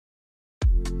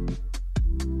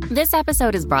This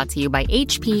episode is brought to you by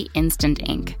HP Instant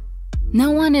Ink.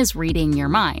 No one is reading your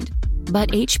mind, but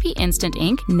HP Instant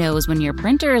Ink knows when your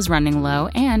printer is running low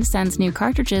and sends new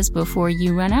cartridges before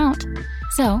you run out.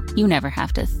 So you never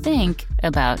have to think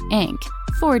about ink.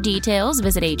 For details,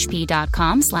 visit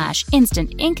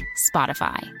hp.com/instant ink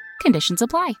Spotify. Conditions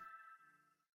apply.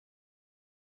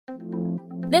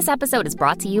 This episode is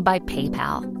brought to you by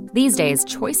PayPal. These days,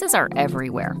 choices are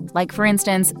everywhere. Like, for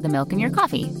instance, the milk in your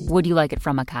coffee. Would you like it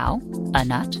from a cow, a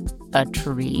nut, a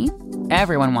tree?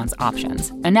 Everyone wants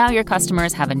options. And now your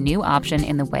customers have a new option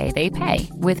in the way they pay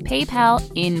with PayPal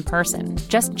in person.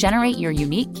 Just generate your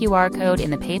unique QR code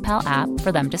in the PayPal app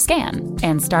for them to scan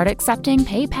and start accepting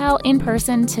PayPal in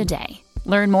person today.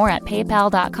 Learn more at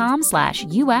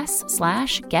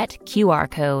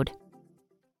paypal.com/US/getQRcode.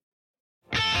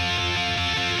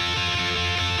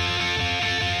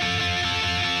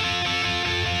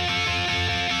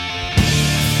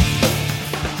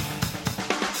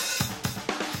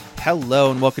 Hello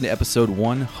and welcome to episode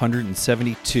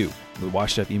 172 of the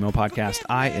Washed Up Emo podcast.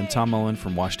 I am Tom Mullen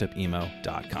from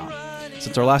washedupemo.com.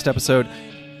 Since our last episode,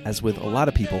 as with a lot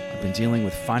of people, I've been dealing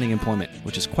with finding employment,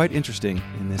 which is quite interesting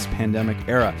in this pandemic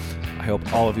era. I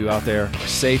hope all of you out there are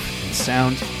safe and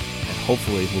sound, and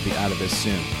hopefully we'll be out of this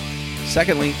soon.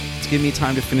 Secondly, it's given me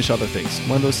time to finish other things.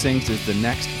 One of those things is the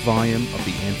next volume of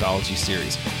the anthology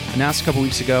series. Announced a couple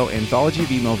weeks ago, Anthology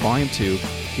of Emo Volume 2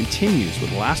 continues with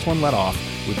the last one let off,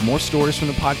 with more stories from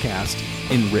the podcast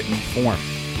in written form.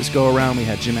 This go around, we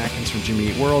had Jim Atkins from Jimmy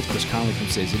Eat World, Chris Conley from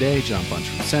Saves the Day, John Bunch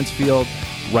from Sensefield,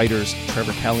 writers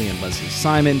Trevor Kelly and Leslie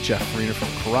Simon, Jeff Farina from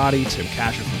Karate, Tim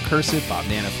Casher from Cursive, Bob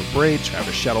Nana from Braid,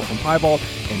 Travis Shettle from Piebald,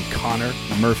 and Connor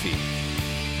Murphy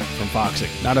from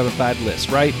Foxic. Not a bad list,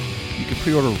 right? You can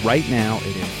pre-order right now at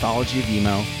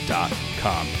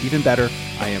anthologyofemo.com. Even better,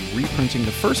 I am reprinting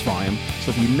the first volume,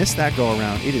 so if you missed that go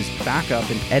around, it is back up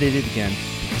and edited again,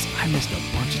 because I missed a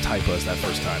bunch of typos that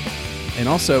first time. And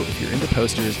also, if you're into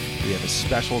posters, we have a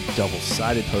special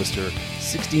double-sided poster,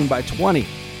 16 by 20,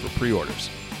 for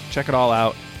pre-orders. Check it all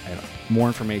out. I have more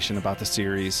information about the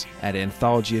series at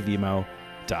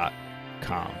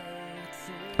anthologyofemo.com.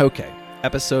 Okay,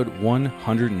 episode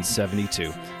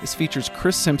 172. This features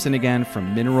Chris Simpson again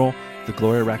from Mineral, the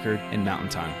Gloria record, and Mountain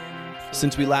Time.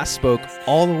 Since we last spoke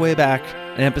all the way back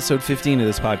in episode 15 of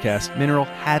this podcast, Mineral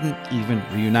hadn't even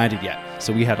reunited yet,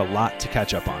 so we had a lot to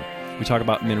catch up on. We talk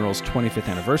about Mineral's 25th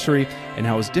anniversary and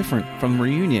how it was different from the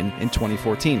reunion in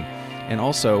 2014, and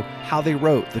also how they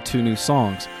wrote the two new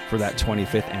songs for that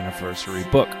 25th anniversary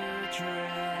book.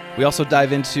 We also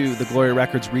dive into the Gloria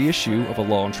Records reissue of A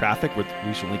Lull in Traffic, which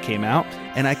recently came out,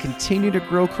 and I continue to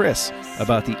grill Chris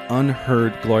about the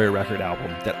unheard Gloria record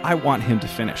album that I want him to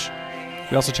finish.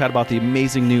 We also chat about the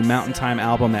amazing new Mountain Time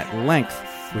album at length,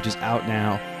 which is out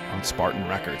now on Spartan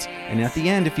Records. And at the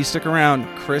end, if you stick around,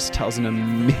 Chris tells an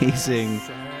amazing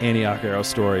Antioch Arrow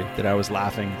story that I was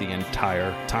laughing the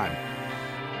entire time.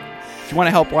 If you want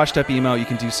to help Washed Up Emo, you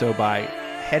can do so by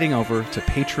heading over to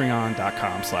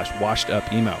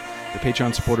patreon.com/washedupemo. The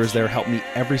Patreon supporters there help me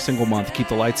every single month keep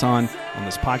the lights on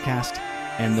this podcast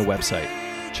and the website.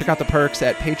 Check out the perks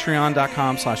at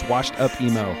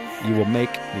patreon.com/washedupemo. You will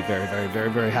make me very, very, very,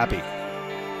 very happy.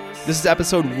 This is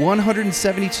episode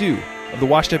 172 of the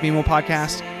Washed Up Emo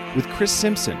podcast with Chris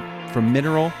Simpson from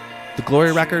Mineral, the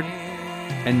Gloria record,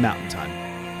 and Mountain Time.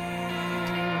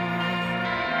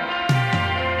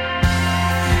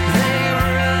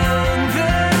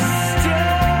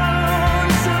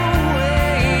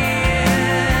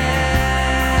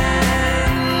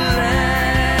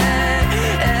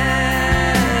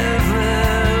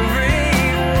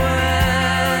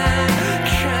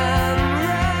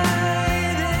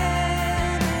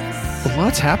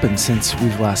 Lots happened since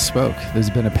we've last spoke. There's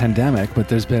been a pandemic, but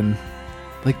there's been,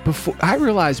 like, before I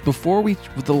realized before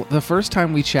the first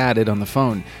time we chatted on the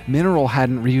phone, Mineral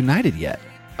hadn't reunited yet.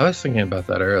 I was thinking about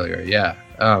that earlier. Yeah.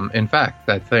 In fact,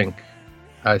 I think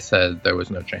I said there was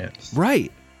no chance.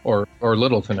 Right. Or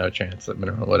little to no chance that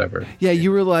Mineral would ever. Yeah,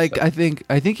 you were like, so. I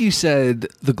think you said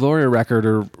the Gloria record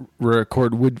or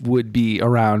record would be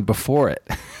around before it.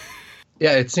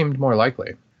 Yeah, it seemed more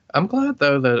likely. I'm glad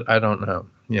though that I don't know.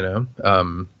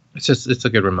 It's a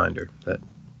good reminder that,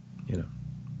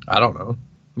 I don't know.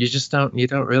 You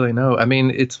don't really know. I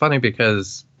mean, it's funny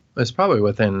because it's probably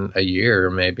within a year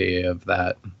maybe of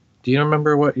that. Do you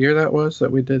remember what year that was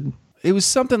that we did? It was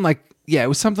something like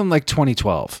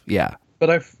 2012. Yeah. But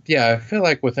I feel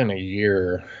like within a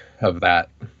year of that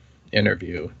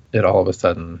interview, it all of a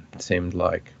sudden seemed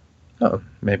like, oh,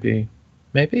 maybe,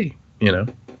 Do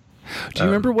you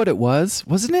remember what it was?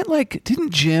 Wasn't it like, didn't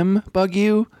Jim bug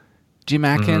you? Jim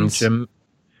Atkins?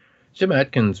 Jim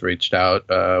Adkins reached out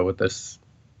with this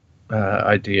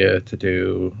idea to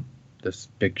do this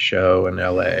big show in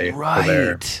LA for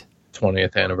their Right.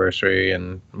 20th anniversary,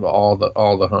 and all the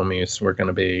homies were going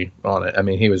to be on it. I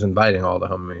mean, he was inviting all the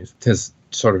homies. His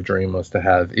sort of dream was to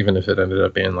have, even if it ended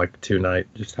up being like 2 night,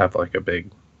 just have like a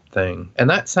big thing. And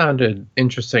that sounded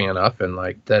interesting enough, and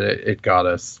like that it got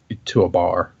us to a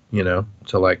bar, you know,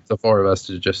 to like the four of us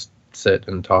to just sit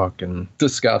and talk and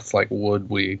discuss like, would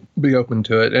we be open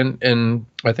to it? And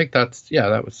I think that's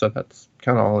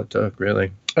kind of all it took,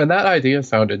 really. And that idea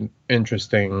sounded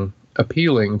interesting,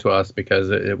 appealing to us because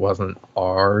it wasn't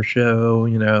our show,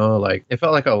 you know, like it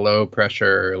felt like a low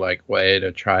pressure like way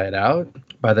to try it out.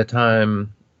 By the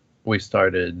time we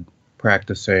started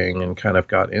practicing and kind of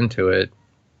got into it,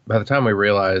 by the time we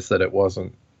realized that it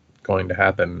wasn't going to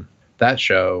happen, that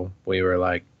show, we were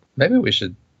like, maybe we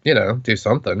should, you know, do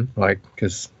something, like,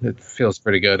 because it feels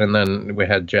pretty good. And then we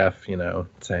had Jeff, you know,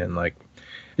 saying like,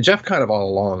 Jeff kind of all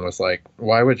along was like,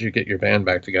 why would you get your band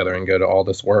back together and go to all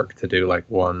this work to do like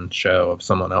one show of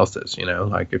someone else's, you know,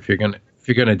 like if you're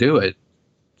gonna do it,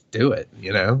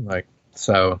 you know, like.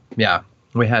 So yeah,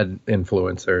 we had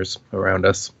influencers around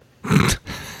us.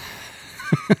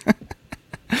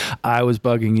 I was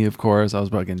bugging you, of course. I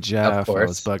was bugging Jeff. I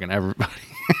was bugging everybody.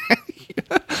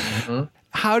 Mm-hmm.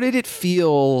 How did it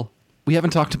feel? We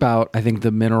haven't talked about, I think,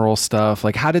 the mineral stuff.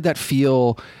 Like, how did that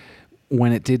feel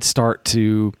when it did start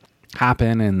to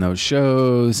happen in those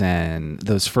shows and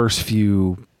those first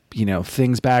few, you know,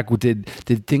 things back? Did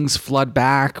things flood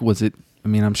back? Was it, I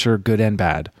mean, I'm sure good and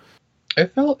bad.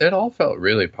 It all felt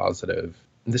really positive,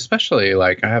 especially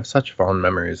like I have such fond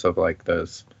memories of like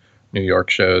those New York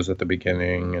shows at the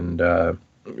beginning, and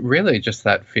really just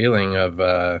that feeling of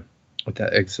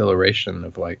that exhilaration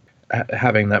of like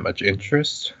having that much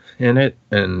interest in it,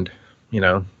 and, you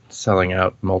know, selling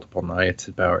out multiple nights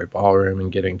at Bowery Ballroom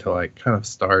and getting to like kind of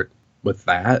start with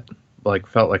that, like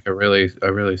felt like a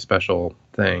really special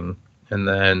thing. And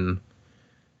then,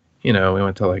 you know, we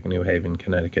went to like New Haven,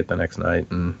 Connecticut the next night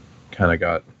and kind of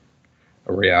got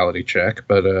a reality check.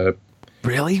 But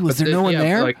really, was there no one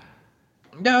there? Like,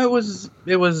 no, it was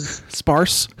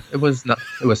sparse. It was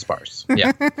sparse.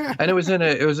 Yeah. And it was in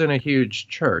a huge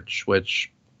church,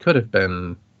 which could have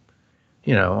been,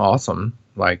 you know, awesome.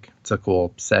 Like, it's a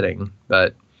cool setting,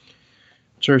 but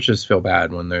churches feel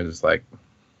bad when there's like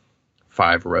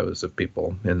 5 rows of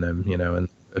people in them, you know, and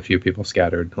a few people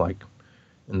scattered like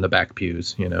in the back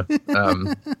pews, you know.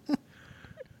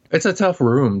 It's a tough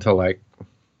room to like,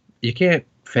 you can't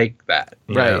fake that,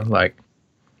 you know? Like,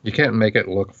 you can't make it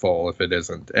look full if it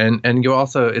isn't. And you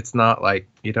also, it's not like,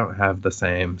 you don't have the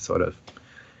same sort of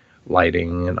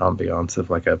lighting and ambiance of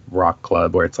like a rock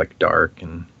club where it's like dark,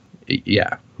 and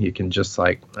yeah, you can just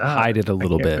like hide it a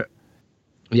little bit.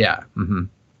 Yeah. Mm-hmm.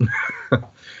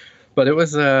 But it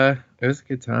was a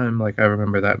good time. Like, I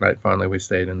remember that night fondly. We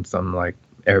stayed in some like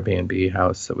Airbnb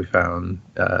house that we found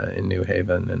in New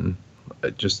Haven, and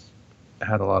it just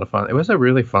had a lot of fun. It was a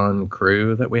really fun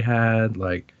crew that we had.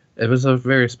 Like, it was a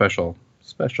very special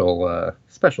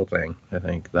thing, I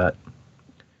think, that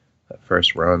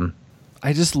first run.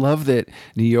 I just love that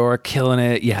New York killing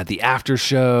it. Yeah, the after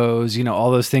shows, you know, all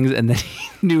those things, and then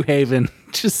New Haven,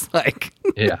 just like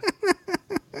yeah.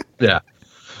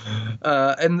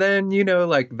 And then, you know,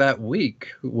 like that week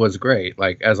was great.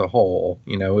 Like, as a whole,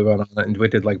 you know, we went on and we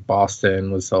did like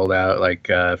Boston was sold out, like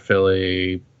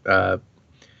Philly.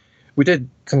 We did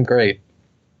some great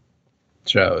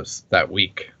shows that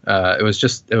week. It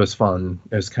was fun.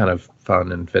 It was kind of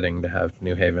fun and fitting to have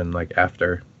New Haven like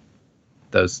after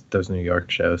those New York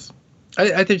shows.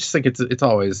 I just think it's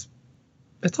always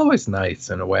nice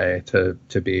in a way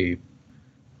to be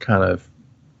kind of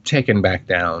taken back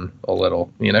down a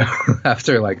little, you know,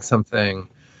 after like something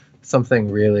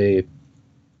really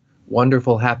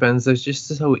wonderful happens. It's just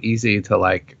so easy to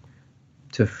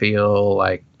feel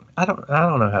like, I don't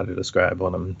know how to describe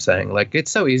what I'm saying. Like,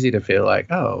 it's so easy to feel like,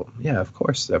 oh yeah, of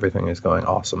course everything is going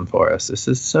awesome for us. This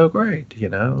is so great, you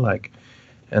know, like,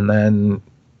 and then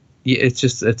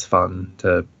it's fun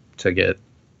to get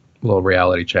little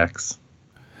reality checks.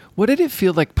 What did it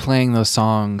feel like playing those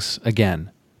songs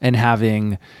again and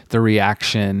having the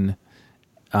reaction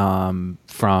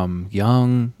from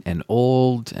young and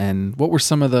old? And what were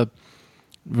some of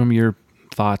from your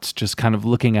thoughts, just kind of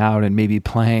looking out and maybe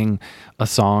playing a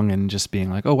song and just being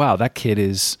like, oh wow, that kid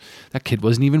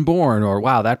wasn't even born, or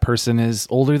wow, that person is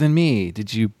older than me?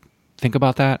 Did you think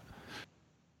about that?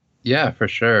 Yeah, for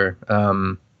sure.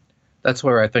 That's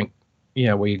where I think,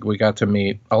 yeah, we got to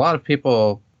meet a lot of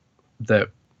people that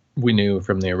we knew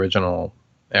from the original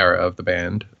era of the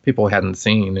band, people we hadn't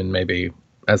seen in maybe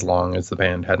as long as the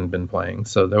band hadn't been playing.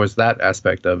 So there was that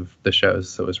aspect of the shows.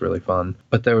 So it was really fun.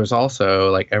 But there was also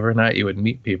like every night you would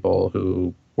meet people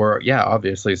who were, yeah,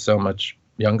 obviously so much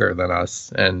younger than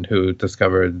us and who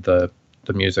discovered the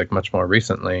music much more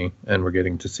recently and were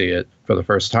getting to see it for the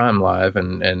first time live.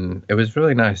 And it was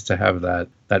really nice to have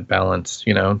that balance.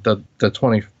 You know, the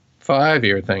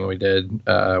 25-year thing we did,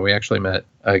 we actually met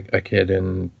a kid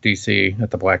in DC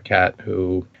at the Black Cat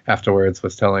who afterwards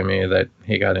was telling me that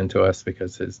he got into us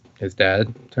because his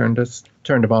dad turned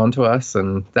him on to us.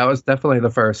 And that was definitely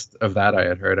the first of that I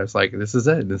had heard. I was like, this is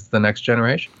it. This is the next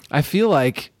generation. I feel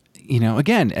like, you know,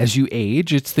 again, as you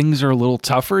age, things are a little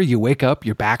tougher. You wake up,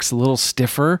 your back's a little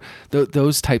stiffer,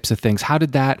 those types of things. How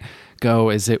did that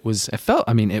go it was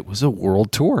a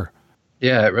world tour.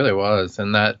 Yeah, it really was.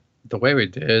 And that the way we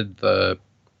did the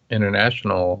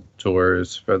international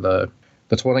tours for the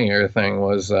 20-year thing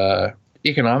was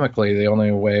economically the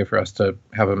only way for us to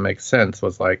have them make sense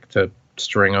was like to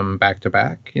string them back to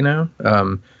back, you know?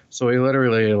 So we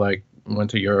literally like went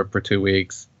to Europe for 2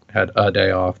 weeks, had a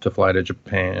day off to fly to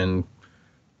Japan.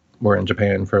 We're in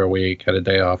Japan for a week, had a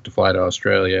day off to fly to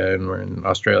Australia, and we're in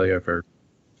Australia for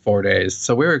 4 days.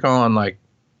 So we were gone like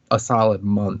a solid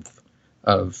month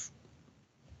of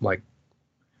like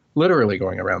literally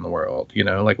going around the world, you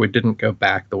know, like we didn't go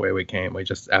back the way we came. We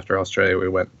just, after Australia, we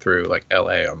went through like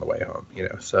LA on the way home, you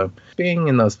know. So being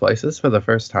in those places for the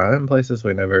first time, places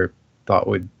we never thought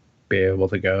we'd be able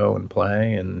to go and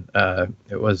play. And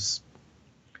it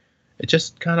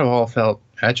just kind of all felt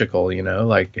magical, you know,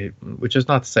 like which is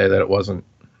not to say that it wasn't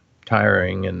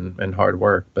tiring and hard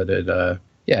work, but it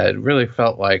really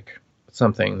felt like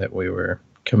something that we were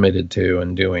committed to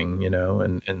and doing, you know,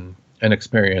 and an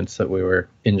experience that we were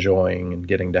enjoying and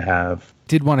getting to have.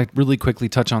 Did want to really quickly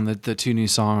touch on the two new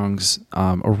songs,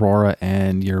 Aurora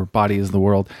and Your Body is the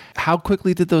World. How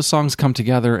quickly did those songs come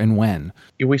together and when?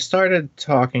 We started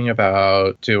talking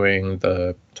about doing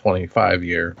the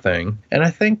 25-year thing, and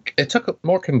I think it took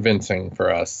more convincing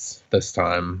for us this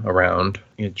time around.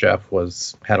 You know, Jeff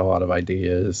had a lot of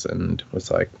ideas and was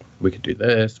like, we could do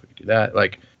this, we could do that.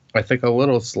 Like, I think a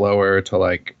little slower to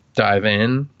like dive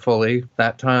in fully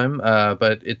that time,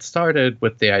 but it started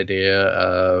with the idea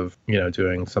of, you know,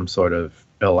 doing some sort of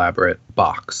elaborate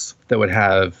box that would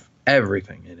have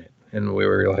everything in it. And we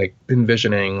were like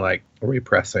envisioning like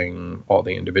repressing all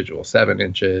the individual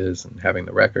 7-inches and having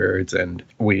the records. And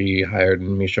we hired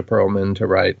Misha Perlman to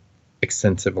write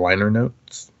extensive liner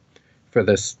notes for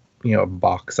this, you know,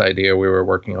 box idea we were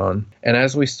working on. And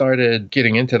as we started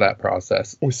getting into that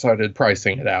process, we started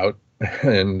pricing it out.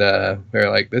 And they're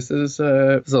like, this is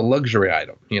a luxury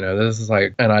item. You know, this is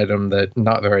like an item that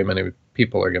not very many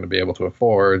people are going to be able to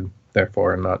afford.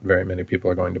 Therefore, not very many people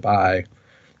are going to buy.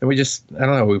 And we just, I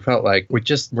don't know, we felt like we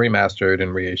just remastered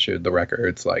and reissued the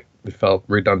records. Like, it felt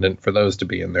redundant for those to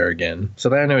be in there again. So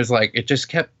then it was like, it just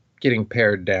kept getting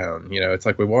pared down. You know, it's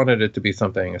like we wanted it to be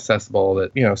something accessible,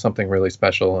 that, you know, something really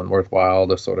special and worthwhile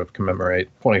to sort of commemorate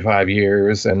 25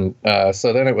 years. And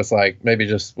so then it was like, maybe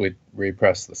just we'd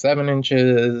repress the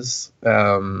 7-inches.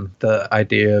 The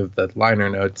idea of the liner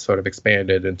notes sort of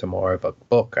expanded into more of a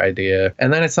book idea.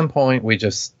 And then at some point we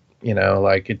just, you know,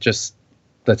 like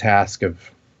the task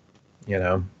of, you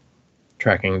know,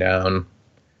 tracking down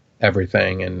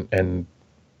everything and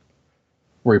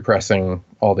repressing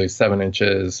all these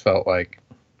 7-inches felt like,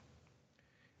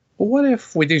 well, what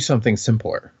if we do something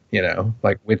simpler? You know,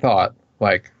 like we thought,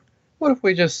 like, what if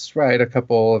we just write a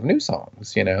couple of new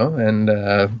songs, you know,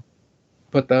 and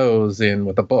put those in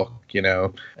with a book, you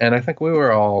know? And I think we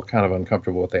were all kind of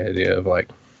uncomfortable with the idea of like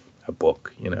a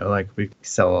book, you know, like we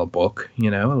sell a book, you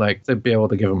know, like to be able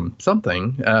to give them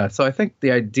something. So I think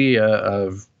the idea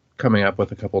of coming up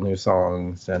with a couple new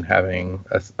songs and having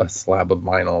a slab of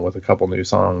vinyl with a couple new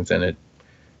songs in it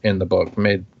in the book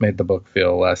made the book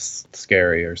feel less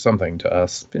scary or something to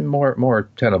us, more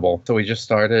tenable. So we just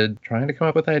started trying to come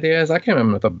up with ideas. I came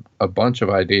in with a bunch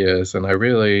of ideas, and I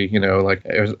really, you know, like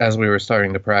as we were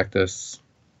starting to practice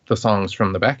the songs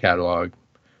from the back catalog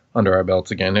under our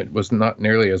belts again, it was not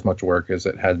nearly as much work as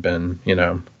it had been, you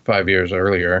know, 5 years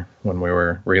earlier when we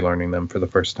were relearning them for the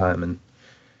first time in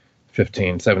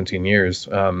 15, 17 years.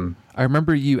 I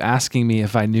remember you asking me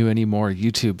if I knew any more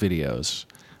YouTube videos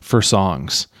for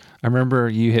songs. I remember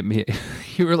you hit me,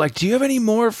 you were like, do you have any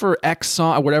more for X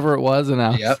song, or whatever it was? And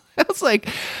I was like,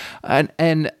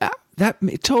 and that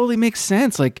totally makes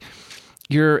sense. Like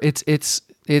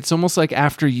it's almost like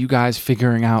after you guys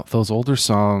figuring out those older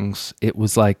songs, it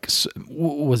was like,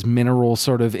 was mineral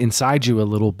sort of inside you a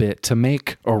little bit to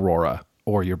make Aurora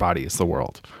or Your Body is the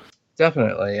World.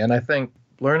 Definitely. And I think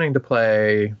learning to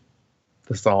play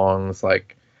the songs,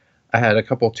 like I had a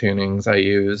couple tunings I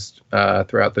used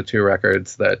throughout the two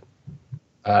records that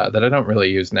I don't really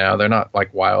use now. They're not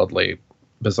like wildly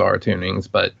bizarre tunings,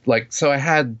 but like, so I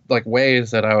had like ways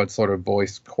that I would sort of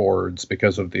voice chords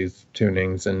because of these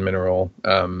tunings in Mineral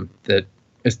that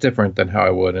is different than how I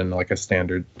would in like a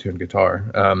standard tuned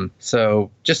guitar.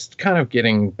 So just kind of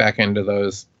getting back into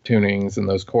those tunings and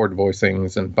those chord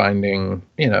voicings and finding,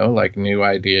 like new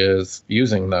ideas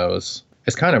using those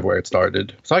is kind of where it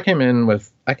started. So I came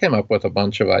up with a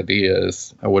bunch of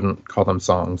ideas. I wouldn't call them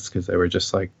songs because they were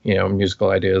just like,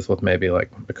 musical ideas with maybe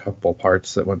like a couple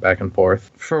parts that went back and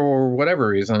forth. For whatever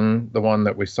reason, the one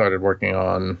that we started working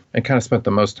on and kind of spent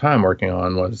the most time working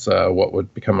on was what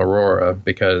would become Aurora,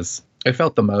 because it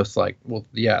felt the most like, well,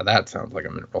 yeah, that sounds like a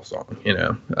Mineral song,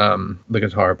 the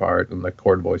guitar part and the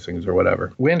chord voicings or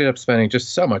whatever. We ended up spending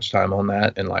just so much time on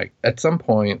that. And like at some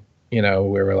point, we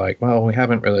were like, well, we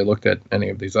haven't really looked at any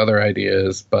of these other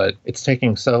ideas, but it's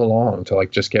taking so long to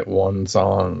like just get one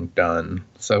song done.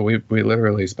 So we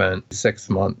literally spent 6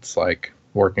 months like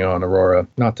working on Aurora,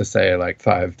 not to say like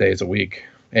 5 days a week,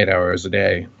 8 hours a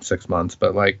day, 6 months,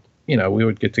 but like, we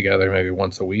would get together maybe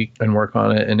once a week and work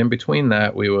on it. And in between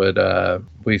that,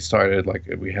 we started like,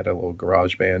 we had a little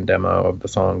GarageBand demo of the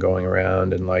song going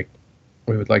around, and like,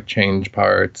 we would like change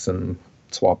parts and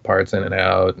swap parts in and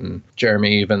out. And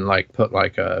Jeremy even like put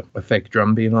like a fake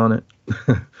drum beat on it.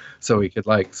 So we could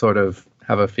like sort of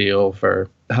have a feel for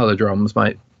how the drums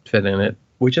might fit in it.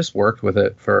 We just worked with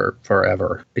it for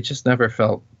forever. It just never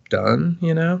felt done,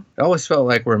 It always felt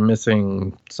like we're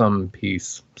missing some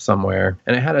piece somewhere.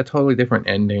 And it had a totally different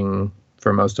ending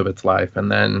for most of its life.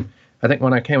 And then I think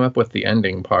when I came up with the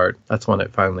ending part, that's when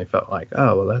it finally felt like,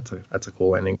 oh, well, that's a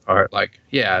cool ending part. Like,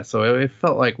 yeah, so it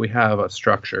felt like we have a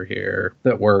structure here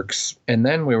that works. And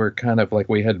then we were kind of like,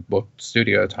 we had booked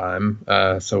studio time.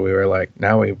 So we were like,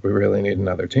 now we really need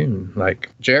another tune. Like,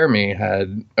 Jeremy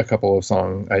had a couple of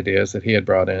song ideas that he had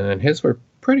brought in, and his were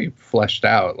pretty fleshed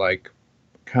out, like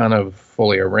kind of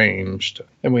fully arranged.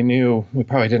 And we knew we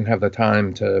probably didn't have the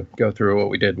time to go through what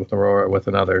we did with Aurora with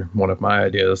another one of my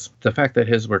ideas. The fact that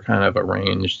his were kind of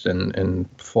arranged and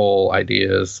full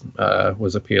ideas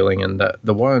was appealing. And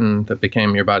the one that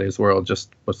became Your Body's World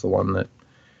just was the one that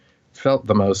felt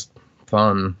the most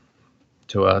fun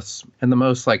to us. And the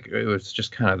most like, it was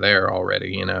just kind of there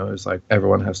already, It was like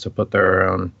everyone has to put their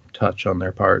own touch on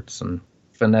their parts and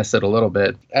finesse it a little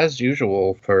bit. As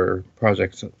usual for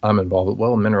projects I'm involved with,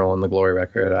 well, Mineral and the Glory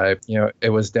record, it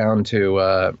was down to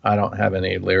I don't have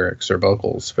any lyrics or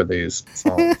vocals for these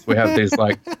songs. We have these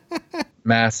like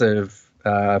massive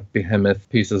behemoth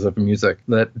pieces of music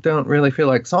that don't really feel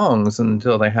like songs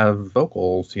until they have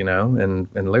vocals, and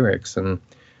lyrics. And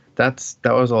that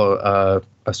was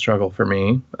a struggle for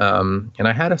me. And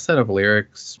I had a set of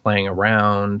lyrics playing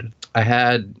around. I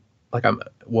had like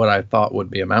what I thought would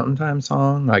be a Mountain Time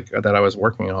song, like that I was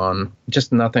working on.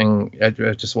 Just nothing. I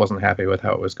just wasn't happy with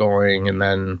how it was going. And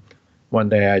then one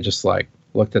day I just like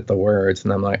looked at the words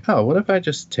and I'm like, oh, what if I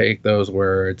just take those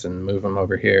words and move them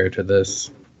over here to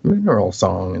this Mineral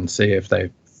song and see if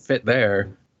they fit there?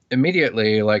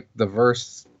 Immediately, like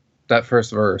that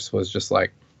first verse was just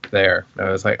like there. And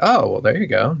I was like, oh, well, there you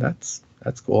go. That's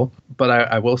cool. But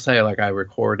I will say, like, I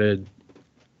recorded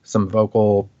some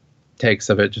vocal takes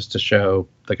of it just to show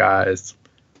the guys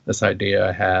this idea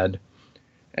I had.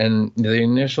 And the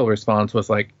initial response was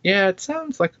like, yeah, it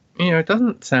sounds like, it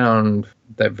doesn't sound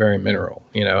that very Mineral.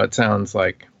 It sounds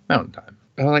like Mountain Time.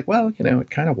 I was like, well, it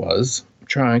kind of was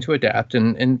trying to adapt.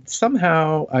 And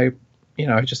somehow I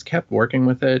just kept working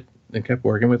with it and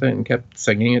kept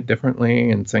singing it differently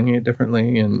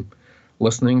and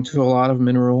listening to a lot of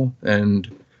Mineral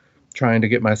and trying to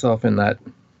get myself in that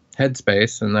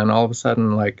headspace. And then all of a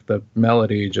sudden, like, the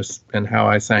melody just and how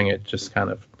I sang it just kind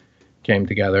of came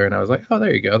together, and I was like, oh,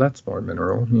 there you go, that's more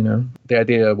Mineral. The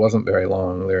idea wasn't very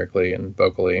long lyrically and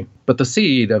vocally, but the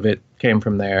seed of it came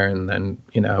from there. And then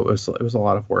it was a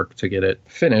lot of work to get it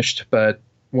finished, but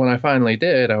when I finally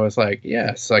did, I was like,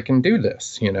 yes, I can do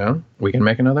this. We can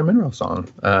make another Mineral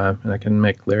song, and I can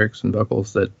make lyrics and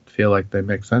vocals that feel like they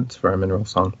make sense for a Mineral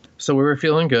song. So we were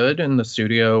feeling good, and the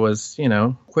studio was,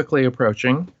 quickly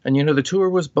approaching. And, the tour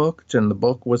was booked, and the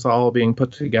book was all being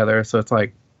put together. So it's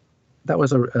like, it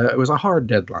was a hard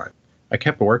deadline. I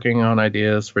kept working on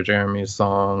ideas for Jeremy's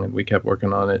song, and we kept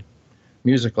working on it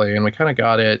musically, and we kind of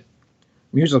got it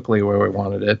musically where we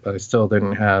wanted it, but I still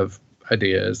didn't have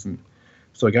ideas. And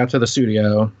so we got to the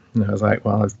studio, and I was like,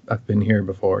 well, I've been here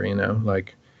before,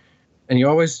 like, and you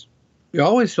always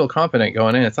feel confident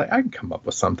going in. It's like, I can come up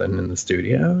with something in the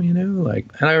studio, like,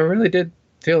 and I really did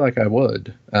feel like I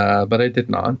would, but I did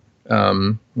not,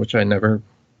 which I never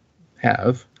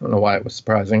have. I don't know why it was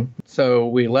surprising. So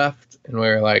we left and we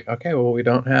were like, okay, well, we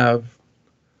don't have,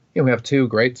 we have 2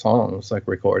 great songs, like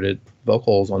recorded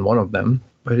vocals on one of them,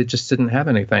 but it just didn't have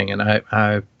anything. And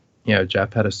I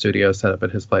Jeff had a studio set up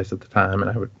at his place at the time,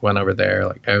 and I went over there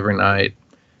like every night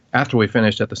after we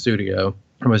finished at the studio.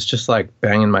 I was just like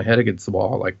banging my head against the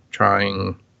wall, like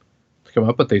trying to come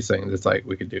up with these things. It's like,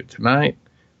 we could do it tonight,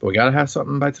 but we got to have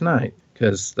something by tonight,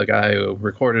 because the guy who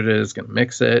recorded it is going to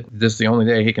mix it. This is the only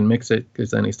day he can mix it,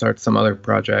 because then he starts some other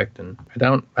project, and I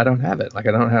don't have it. Like,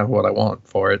 I don't have what I want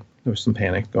for it. There was some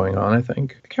panic going on, I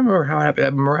think. I can't remember how it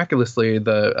happened. Miraculously,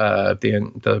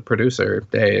 the producer,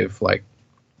 Dave, like,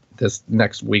 this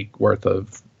next week worth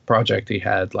of project he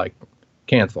had, like,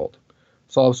 canceled.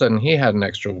 So all of a sudden he had an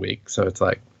extra week. So it's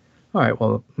like, all right,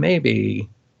 well, maybe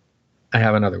I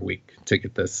have another week to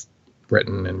get this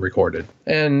written and recorded.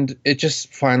 And it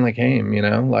just finally came,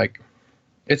 like,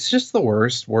 it's just the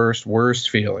worst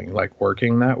feeling, like,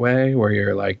 working that way, where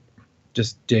you're like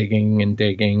just digging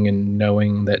and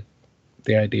knowing that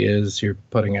the ideas you're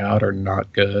putting out are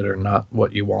not good or not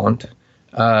what you want.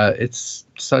 It's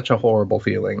such a horrible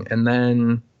feeling. And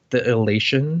then the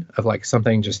elation of like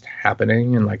something just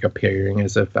happening and like appearing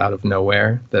as if out of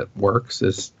nowhere that works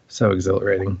is so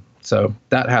exhilarating. So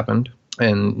that happened,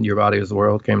 and Your Body Is the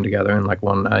World came together in like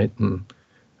one night, and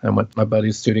I went to my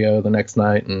buddy's studio the next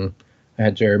night, and I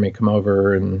had Jeremy come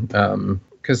over, and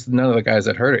because none of the guys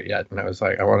had heard it yet, and I was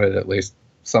like, I wanted at least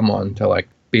someone to like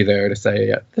be there to say,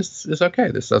 yeah, this is okay,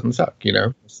 this doesn't suck,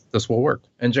 this will work.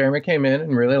 And Jeremy came in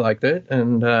and really liked it,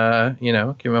 and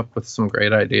came up with some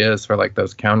great ideas for like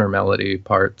those counter melody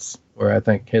parts, where I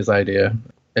think his idea,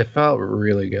 it felt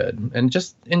really good. And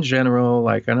just in general,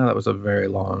 like, I know that was a very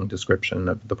long description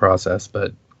of the process,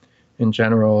 but in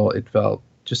general, it felt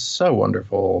just so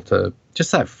wonderful to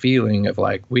just that feeling of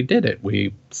like, we did it.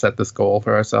 We set this goal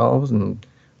for ourselves and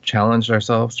challenged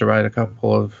ourselves to write a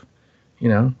couple of,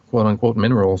 quote unquote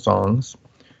mineral songs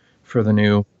for the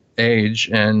new age.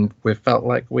 And we felt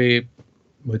like we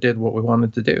did what we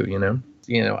wanted to do,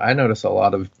 I noticed a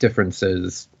lot of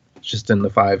differences just in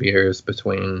the 5 years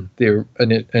between the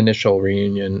initial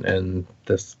reunion and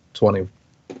this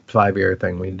 25-year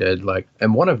thing we did. Like,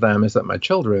 and one of them is that my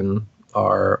children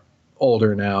are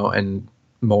older now and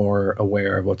more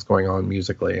aware of what's going on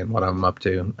musically and what I'm up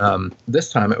to.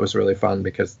 This time it was really fun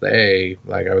because I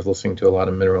was listening to a lot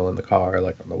of Mineral in the car,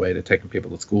 like on the way to taking people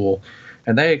to school,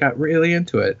 and they got really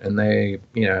into it. And they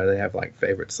have like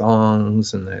favorite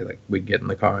songs, and we'd get in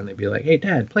the car and they'd be like, "Hey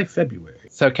Dad, play February."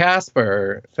 So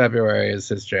Casper, February is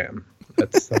his jam.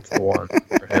 That's the one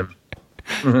for him.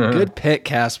 Good pick,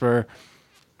 Casper.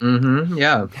 Mm-hmm.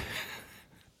 Yeah.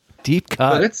 Deep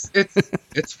cut. But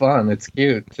it's fun. It's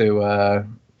cute to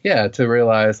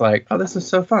realize like, oh, this is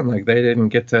so fun. Like, they didn't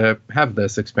get to have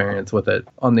this experience with it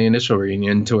on the initial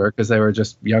reunion tour because they were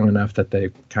just young enough that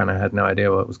they kind of had no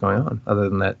idea what was going on, other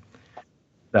than that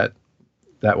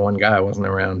one guy wasn't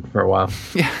around for a while.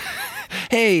 Yeah.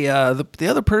 Hey, the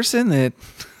other person that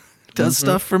does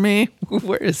stuff for me,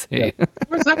 where is he? Yeah.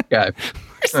 Where's that guy?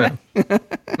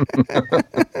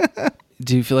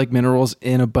 Do you feel like Mineral's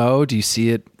in a bow? Do you see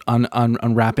it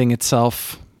unwrapping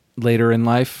itself later in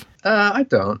life? I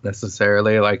don't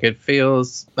necessarily. Like, it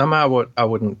feels, I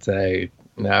wouldn't say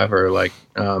never, like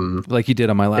you did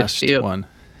on my last one.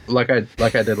 Like I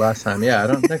did last time. Yeah, I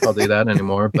don't think I'll do that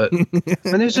anymore. But and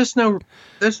there's no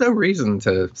reason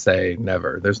to say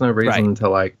never. There's no reason to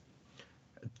like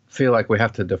feel like we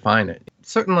have to define it.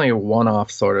 Certainly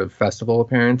one-off sort of festival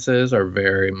appearances are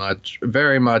very much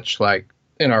like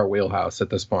in our wheelhouse at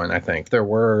this point. I think there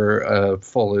were a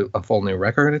full new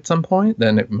record at some point,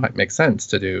 then it might make sense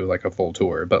to do like a full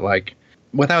tour. But like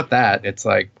without that, it's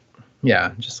like,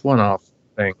 yeah, just one-off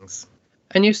things.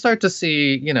 And you start to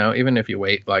see, even if you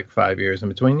wait like 5 years in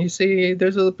between, you see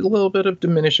there's a little bit of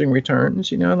diminishing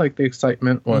returns. Like the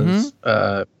excitement was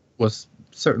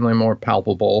certainly more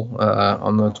palpable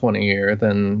on the 20-year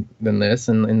than this,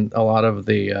 and a lot of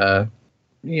the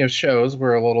shows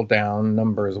were a little down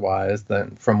numbers wise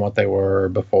than from what they were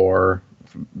before,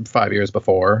 5 years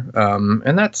before,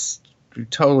 and that's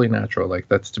totally natural. Like,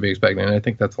 that's to be expected. And I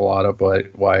think that's a lot of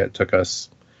why it took us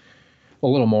a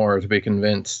little more to be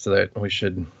convinced that we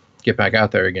should get back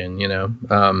out there again,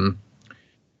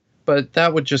 but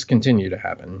that would just continue to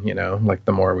happen, like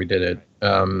the more we did it,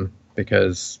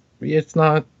 because it's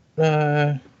not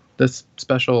this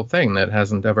special thing that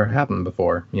hasn't ever happened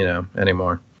before,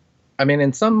 anymore. I mean,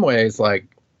 in some ways, like,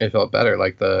 it felt better.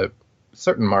 Like, the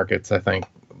certain markets, I think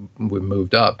we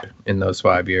moved up in those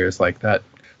 5 years. Like that,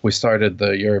 we started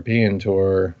the European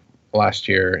tour last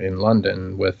year in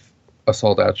London with a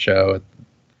sold-out show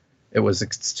it was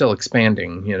still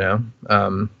expanding, you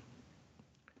know.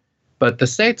 But the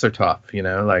States are tough, you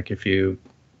know, like if you,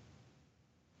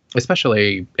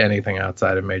 especially anything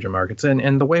outside of major markets.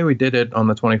 And the way we did it on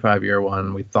the 25-year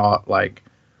one, we thought like,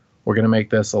 we're going to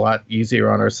make this a lot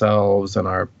easier on ourselves and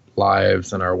our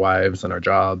lives and our wives and our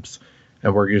jobs.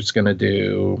 And we're just going to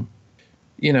do,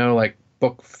 you know, like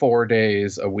book 4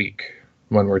 days a week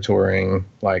when we're touring,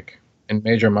 like in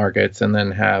major markets, and then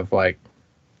have like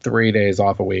 3 days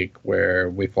off a week where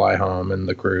we fly home and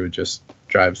the crew just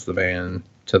drives the van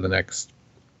to the next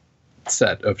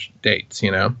set of dates, you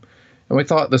know? And we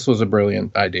thought this was a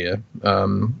brilliant idea,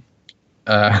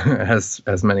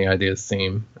 as many ideas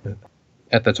seem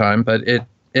at the time, but it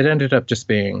ended up just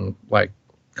being like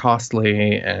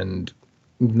costly and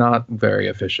not very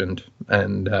efficient,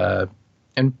 and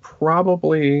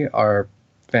probably our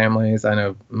families, I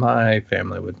know my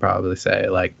family would probably say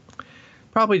like,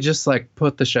 probably just like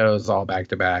put the shows all back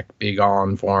to back, be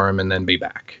gone for them, and then be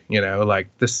back. You know, like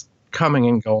this coming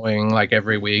and going like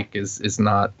every week is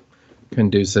not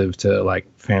conducive to like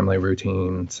family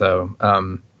routine. So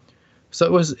so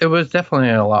it was definitely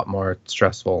a lot more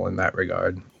stressful in that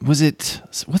regard. Was it,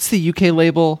 what's the UK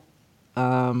label?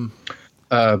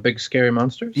 Big Scary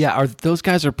Monsters? Yeah, are those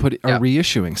guys are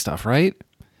reissuing stuff, right?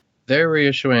 They're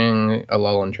reissuing A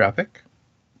Lull in Traffic.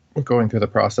 Going through the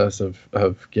process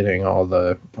of getting all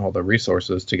the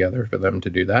resources together for them to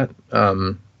do that,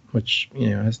 which, you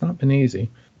know, has not been easy.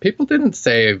 People didn't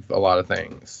save a lot of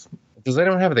things. Does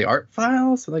anyone have the art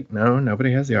files? Like, no,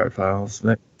 nobody has the art files.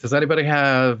 Does anybody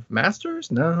have masters?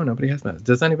 No, nobody has masters.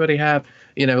 Does anybody have,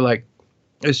 you know, like,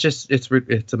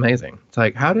 it's amazing. It's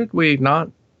like, how did we not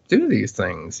do these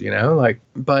things, you know? Like,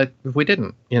 but we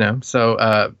didn't, you know?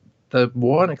 So the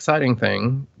one exciting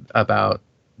thing about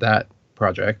that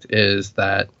project is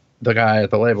that the guy at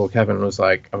the label, Kevin, was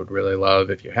like, I would really love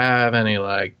if you have any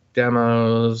like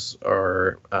demos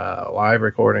or live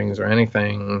recordings or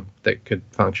anything that could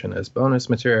function as bonus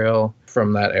material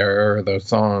from that era or those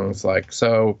songs. Like,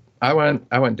 so I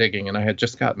went digging, and I had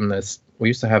just gotten this. We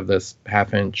used to have this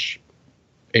 1/2-inch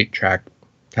 8-track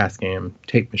Tascam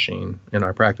tape machine in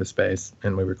our practice space,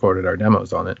 and we recorded our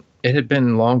demos on it. It had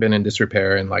long been in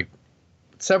disrepair, and like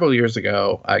several years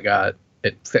ago, I got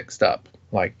it fixed up.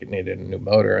 Like it needed a new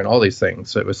motor and all these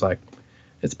things. So it was like,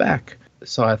 it's back.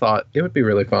 So I thought it would be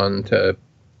really fun to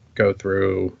go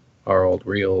through our old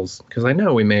reels, because I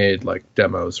know we made like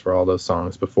demos for all those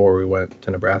songs before we went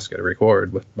to Nebraska to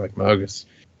record with Mike Mogus.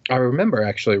 I remember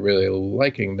actually really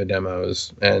liking the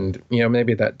demos, and, you know,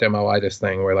 maybe that demo-itis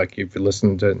thing where like you've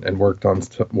listened to and worked on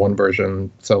one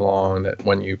version so long that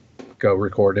when you go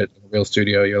record it in a real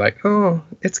studio, you're like, oh,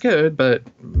 it's good, but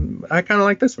I kind of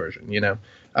like this version, you know?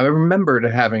 I remembered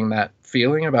having that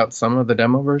feeling about some of the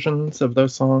demo versions of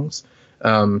those songs.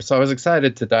 So I was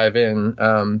excited to dive in,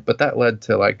 but that led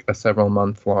to like a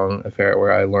several-month-long affair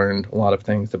where I learned a lot of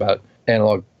things about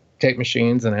analog tape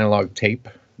machines and analog tape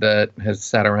that has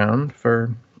sat around for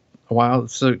a while.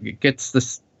 So it gets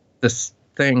this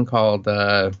thing called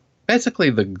basically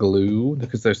the glue,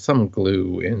 because there's some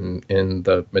glue in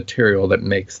the material that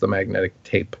makes the magnetic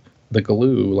tape. The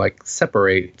glue like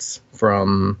separates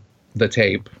from the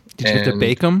tape. Did you have to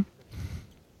bake them?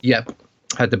 Yep,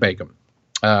 had to bake them.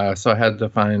 So I had to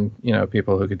find, you know,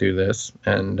 people who could do this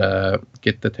and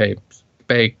get the tapes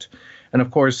baked. And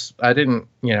of course, we didn't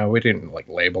like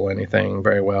label anything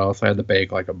very well. So I had to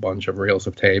bake like a bunch of reels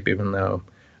of tape, even though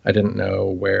I didn't know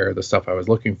where the stuff I was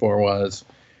looking for was.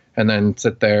 And then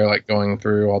sit there like going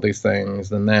through all these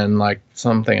things. And then like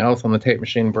something else on the tape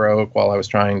machine broke while I was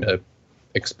trying to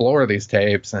explore these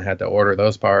tapes, and I had to order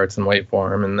those parts and wait for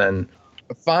them. And then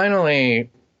finally,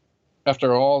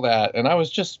 after all that, and I was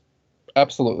just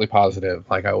absolutely positive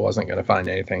like I wasn't going to find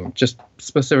anything, just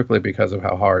specifically because of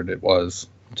how hard it was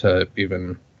to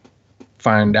even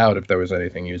find out if there was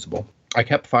anything usable. I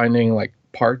kept finding like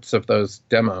parts of those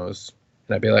demos,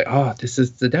 and I'd be like, oh, this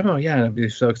is the demo, yeah, and I'd be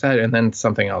so excited, and then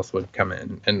something else would come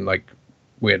in, and like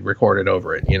we had recorded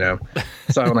over it, you know.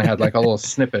 So I only had like a little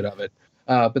snippet of it,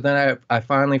 but then I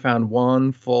finally found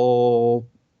one full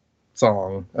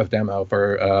song of demo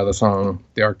for the song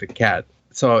The Arctic Cat.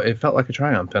 So it felt like a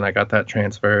triumph, and I got that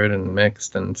transferred and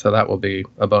mixed, and so that will be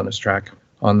a bonus track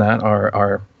on that,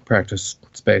 our practice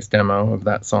space demo of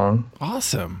that song.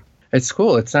 Awesome. It's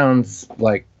cool. It sounds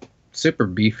like super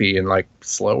beefy and like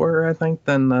slower, I think,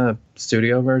 than the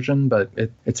studio version, but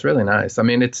it's really nice. I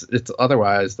mean, it's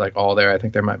otherwise like all there. I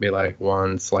think there might be like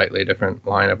one slightly different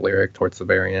line of lyric towards the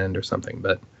very end or something,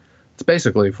 but it's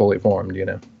basically fully formed, you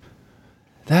know.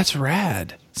 That's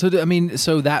rad. So I mean,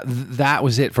 so that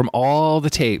was it from all the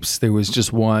tapes. There was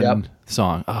just one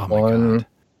song. Oh my god.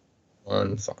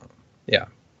 One song. yeah.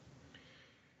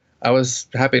 I was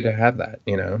happy to have that,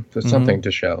 there's something to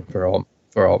show for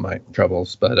all my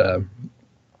troubles. But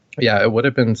yeah, it would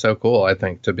have been so cool, I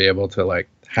think, to be able to like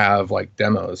have like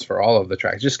demos for all of the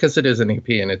tracks, just because it is an EP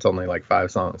and it's only like 5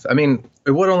 songs. I mean,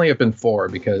 it would only have been 4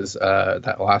 because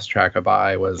that last track,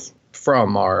 Abai, was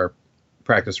from our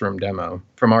practice room demo,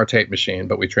 from our tape machine,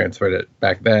 but we transferred it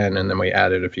back then, and then we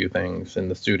added a few things in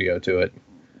the studio to it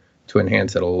to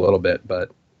enhance it a little bit. But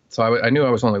so I knew I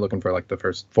was only looking for like the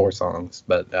first 4 songs,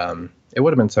 but it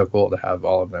would have been so cool to have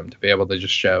all of them, to be able to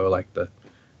just show like the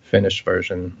finished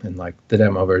version and like the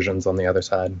demo versions on the other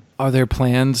side. Are there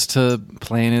plans to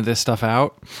play any of this stuff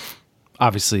out?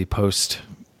 Obviously post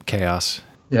Chaos.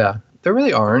 Yeah, there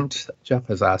really aren't. Jeff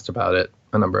has asked about it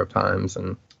a number of times,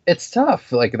 and it's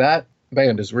tough. Like, that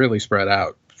band is really spread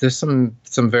out. There's some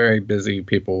very busy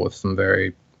people with some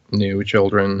very new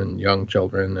children and young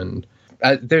children, and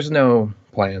there's no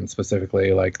plan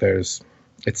specifically. Like,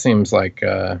 it seems like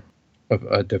a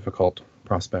difficult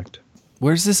prospect.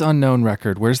 Where's this unknown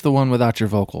record? Where's the one without your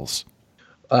vocals?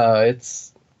 I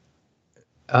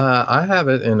have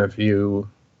it in a few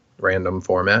random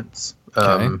formats.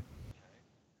 Okay.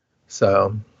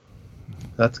 So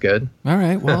that's good. All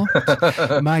right. Well,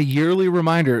 my yearly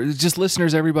reminder, just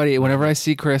listeners, everybody, whenever I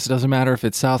see Chris, it doesn't matter if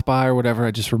it's South by or whatever,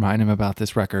 I just remind him about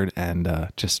this record,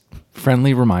 and just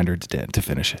friendly reminder to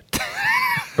finish it.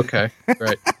 Okay.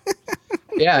 Right.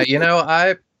 Yeah.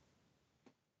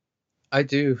 I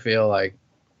do feel like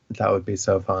that would be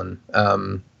so fun.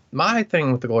 My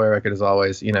thing with the Gloria record is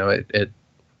always, it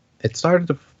started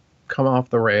to come off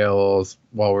the rails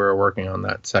while we were working on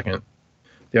that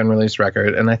the unreleased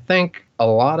record. And I think a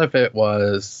lot of it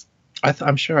was,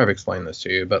 I'm sure I've explained this to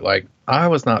you, but like, I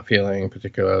was not feeling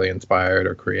particularly inspired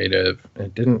or creative. I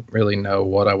didn't really know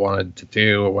what I wanted to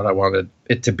do or what I wanted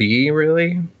it to be,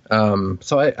 really.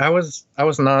 So I was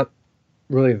not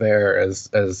really there as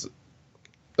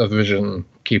a vision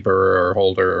keeper or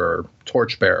holder or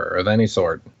torchbearer of any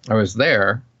sort. I was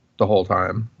there the whole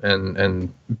time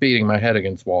and beating my head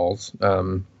against walls,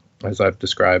 as I've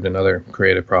described in other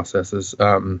creative processes.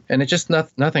 And it just,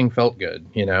 nothing felt good,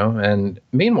 And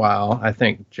meanwhile, I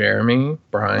think Jeremy,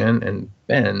 Brian, and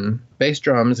Ben, bass,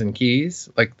 drums, and keys,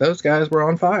 like, those guys were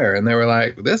on fire. And they were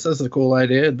like, this is a cool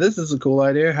idea. This is a cool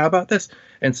idea. How about this?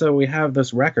 And so we have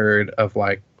this record of,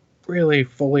 like, really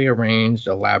fully arranged,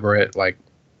 elaborate, like,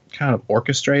 kind of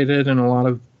orchestrated in a lot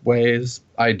of ways,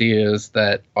 ideas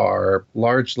that are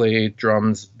largely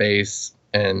drums, bass,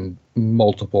 and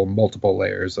multiple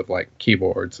layers of like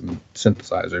keyboards and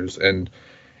synthesizers. And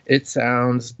it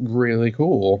sounds really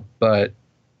cool, but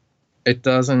it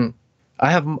doesn't.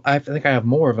 I think I have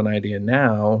more of an idea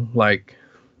now. Like,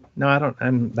 no, I don't.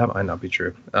 And that might not be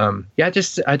true. I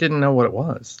didn't know what it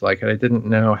was. Like, I didn't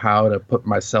know how to put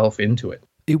myself into it.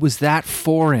 It was that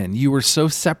foreign. You were so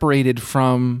separated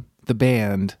from the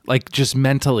band, like, just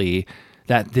mentally,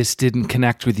 that this didn't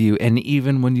connect with you. And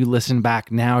even when you listen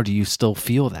back now, do you still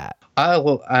feel that?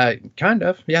 I kind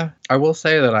of, yeah. I will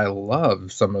say that I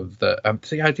love some of the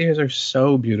ideas are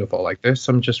so beautiful. Like, there's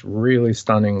some just really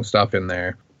stunning stuff in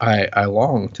there. I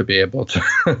long to be able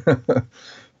to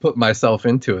put myself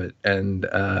into it and,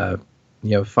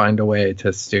 find a way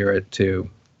to steer it to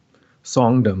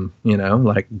songdom,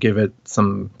 like give it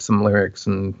some lyrics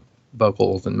and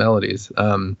vocals and melodies.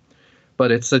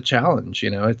 But it's a challenge,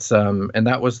 it's, and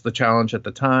that was the challenge at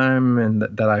the time. And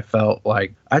that I felt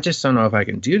like, I just don't know if I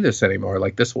can do this anymore.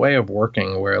 Like, this way of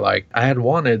working where, like, I had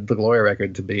wanted the Gloria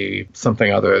record to be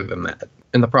something other than that.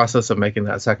 In the process of making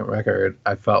that second record,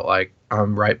 I felt like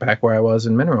I'm right back where I was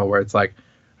in Mineral, where it's like,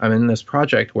 I'm in this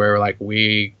project where, like,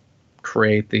 we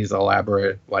create these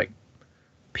elaborate, like,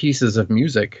 pieces of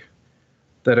music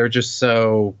that are just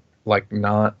so, like,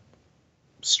 not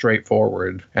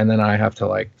straightforward, and then I have to,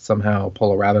 like, somehow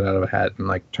pull a rabbit out of a hat and,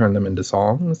 like, turn them into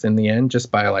songs in the end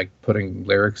just by, like, putting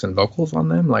lyrics and vocals on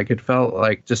them. Like, it felt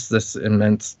like just this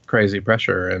immense crazy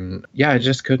pressure, and yeah, I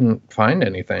just couldn't find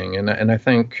anything. And I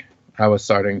think I was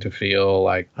starting to feel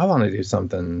like I want to do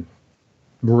something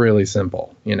really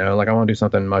simple, like, I want to do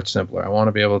something much simpler. I want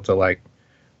to be able to, like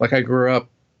I grew up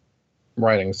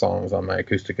writing songs on my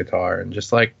acoustic guitar and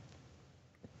just, like,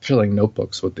 filling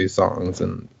notebooks with these songs,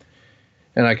 and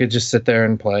I could just sit there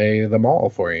and play them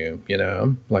all for you,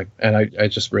 like, and I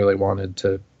just really wanted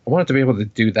to be able to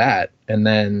do that and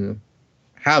then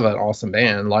have an awesome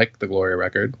band like the Gloria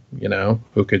record,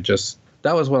 who could just,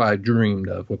 that was what I dreamed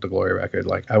of with the Gloria record.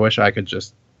 Like, I wish I could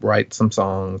just write some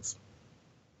songs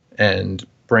and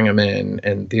bring them in,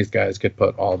 and these guys could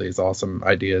put all these awesome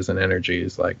ideas and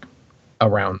energies, like,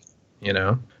 around,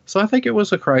 So I think it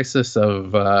was a crisis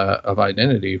of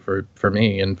identity for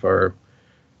me and for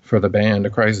for the band, a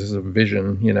crisis of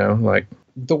vision, you know, like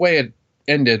the way it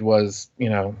ended was, you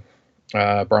know,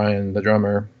 Brian, the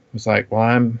drummer, was like, well,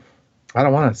 I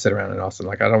don't want to sit around in Austin.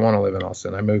 Like, I don't want to live in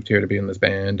Austin. I moved here to be in this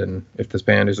band. And if this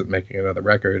band isn't making another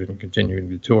record and continuing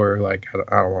to tour, like, I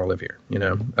don't want to live here, you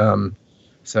know?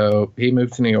 So he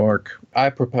moved to New York. I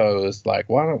proposed, like,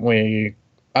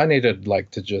 I needed,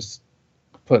 like, to just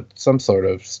put some sort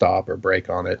of stop or break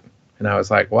on it. And I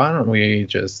was like, why don't we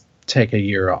just take a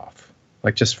year off?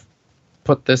 Like, just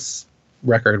put this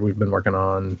record we've been working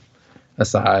on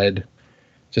aside.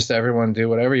 Just everyone do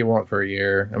whatever you want for a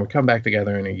year, and we come back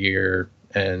together in a year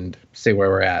and see where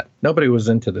we're at. Nobody was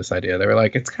into this idea. They were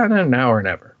like, it's kind of now or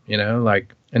never, you know,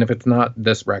 like, and if it's not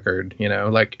this record, you know,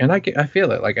 like, and I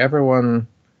feel it, like everyone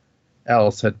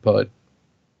else had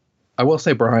I will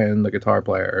say Brian, the guitar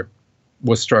player,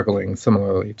 was struggling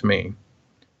similarly to me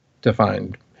to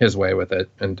find his way with it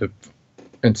and to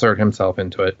insert himself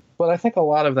into it. But I think a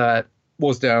lot of that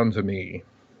was down to me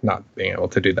not being able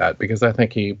to do that, because I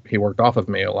think he worked off of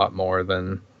me a lot more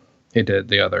than he did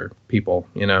the other people,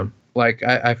 you know? Like,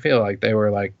 I feel like they were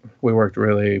like, we worked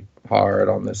really hard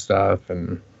on this stuff,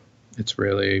 and it's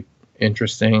really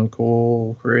interesting,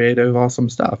 cool, creative,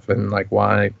 awesome stuff. And like,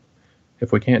 why,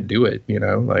 if we can't do it, you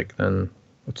know, like, then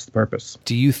what's the purpose?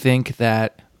 Do you think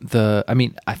that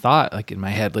I thought, like, in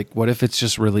my head, like, what if it's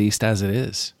just released as it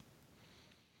is?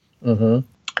 Mm-hmm.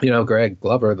 You know, Greg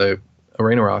Glover, the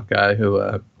Arena Rock guy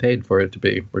who paid for it to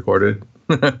be recorded,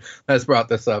 has brought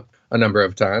this up a number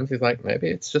of times. He's like, maybe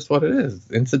it's just what it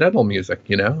is, incidental music,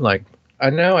 you know? Like,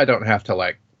 I know I don't have to,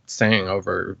 like, sing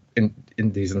over in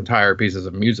these entire pieces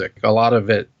of music. A lot of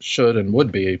it should and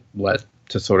would be let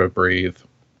to sort of breathe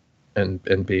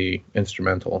and be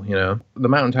instrumental, you know? The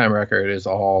Mountain Time record is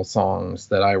all songs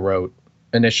that I wrote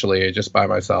initially just by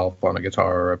myself on a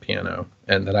guitar or a piano,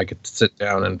 and that I could sit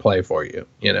down and play for you,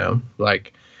 you know?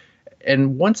 Like,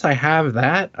 and once I have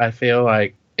that, I feel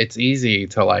like it's easy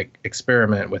to, like,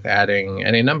 experiment with adding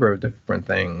any number of different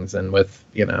things, and with,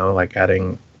 you know, like,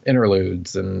 adding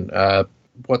interludes. And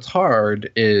what's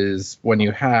hard is when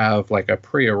you have, like, a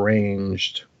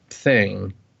prearranged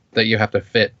thing that you have to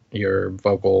fit your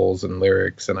vocals and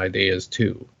lyrics and ideas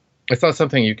to. It's not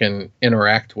something you can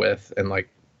interact with and, like,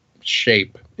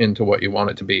 shape into what you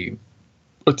want it to be.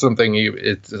 It's something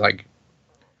it's like,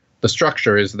 the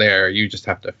structure is there, you just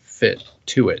have to fit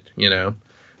to it, you know?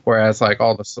 Whereas, like,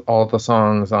 all the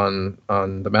songs on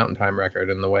the Mountain Time record,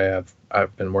 and the way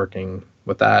I've been working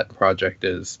with that project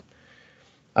is,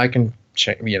 I can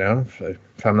change, you know,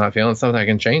 if I'm not feeling something, I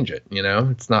can change it, you know?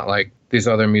 It's not like these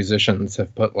other musicians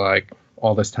have put, like,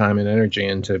 all this time and energy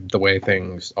into the way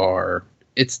things are.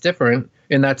 It's different.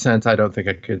 In that sense, I don't think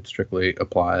I could strictly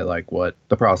apply, like, what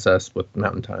the process with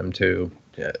Mountain Time to,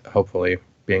 hopefully,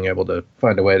 being able to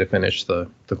find a way to finish the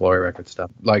Gloria record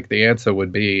stuff. Like, the answer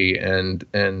would be, and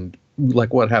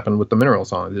like what happened with the Mineral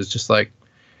songs, is just like,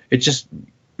 it just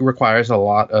requires a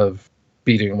lot of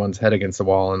beating one's head against the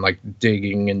wall and, like,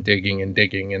 digging and digging and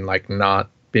digging, and, like, not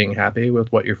being happy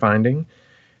with what you're finding.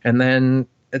 And then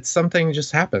something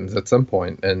just happens at some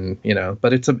point, and, you know,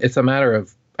 but it's a matter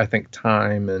of, I think,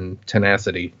 time and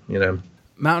tenacity, you know.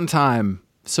 Mountain Time.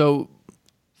 So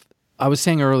I was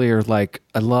saying earlier, like,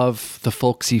 I love the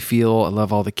folksy feel. I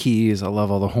love all the keys. I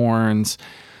love all the horns.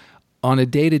 On a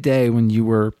day-to-day, when you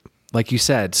were, like you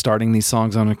said, starting these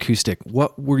songs on acoustic,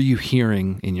 what were you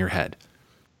hearing in your head?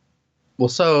 Well,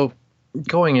 so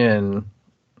going in,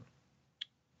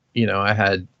 you know, I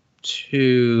had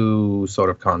two sort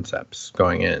of concepts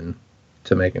going in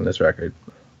to making this record.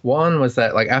 One was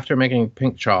that, like, after making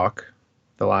Pink Chalk,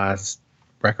 the last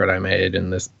record I made in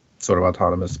this sort of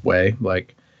autonomous way,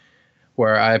 like,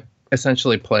 where I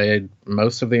essentially played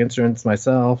most of the instruments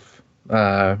myself,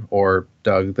 or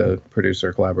Doug, the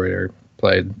producer collaborator,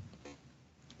 played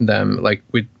them. Like,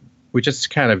 we just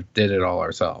kind of did it all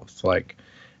ourselves. Like,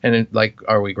 and it, like,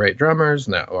 are we great drummers?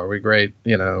 No. Are we great,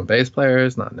 you know, bass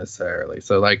players? Not necessarily.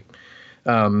 So, like,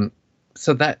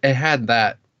 so that it had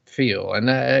that feel, and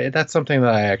that's something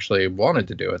that I actually wanted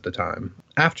to do at the time.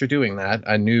 After doing that,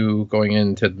 I knew going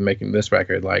into making this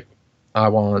record, like, I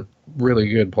want really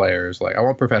good players. Like, I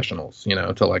want professionals, you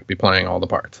know, to, like, be playing all the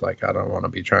parts. Like, I don't want to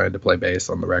be trying to play bass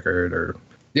on the record. Or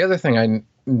the other thing I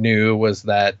knew was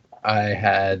that I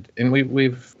had, and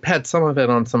we've had some of it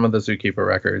on some of the Zookeeper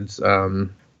records,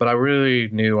 but I really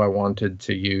knew I wanted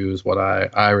to use what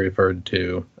I referred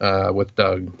to with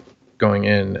Doug going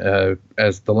in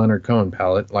as the Leonard Cohen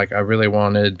palette. Like, I really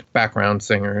wanted background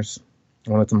singers.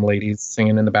 I wanted some ladies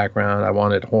singing in the background. I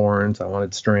wanted horns. I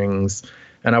wanted strings.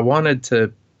 And I wanted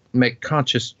to make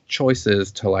conscious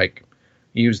choices to, like,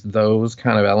 use those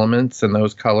kind of elements and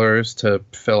those colors to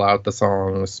fill out the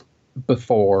songs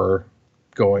before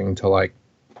going to like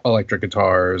electric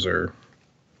guitars or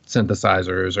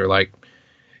synthesizers or like,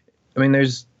 I mean,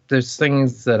 there's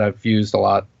things that I've used a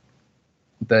lot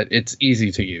that it's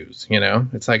easy to use, you know?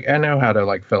 It's like, I know how to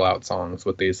like fill out songs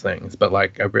with these things, but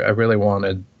like I really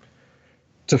wanted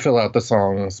to fill out the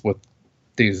songs with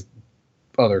these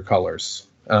other colors.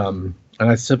 And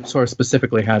I sort of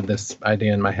specifically had this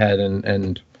idea in my head,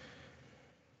 and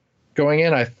going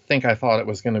in, I thought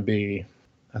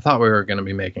we were going to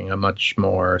be making a much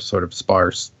more sort of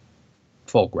sparse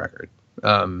folk record,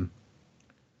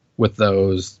 with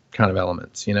those kind of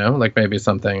elements, you know, like maybe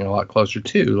something a lot closer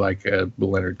to like a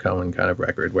Leonard Cohen kind of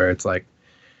record, where it's like,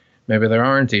 maybe there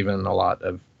aren't even a lot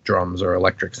of drums or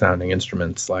electric sounding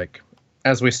instruments. Like,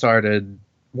 as we started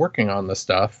working on the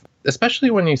stuff, especially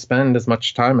when you spend as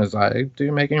much time as I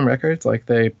do making records, like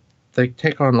they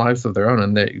take on lives of their own,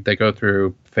 and they go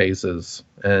through phases,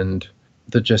 and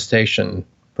the gestation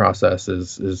process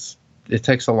is it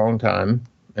takes a long time,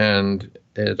 and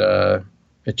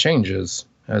it changes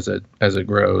as it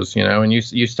grows, you know, and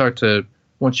you start to,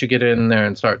 once you get in there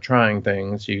and start trying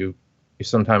things, you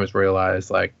sometimes realize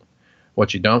like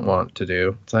what you don't want to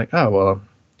do. It's like, oh, well,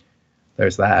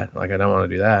 there's that. Like, I don't want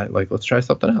to do that. Like, let's try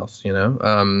something else, you know?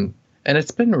 And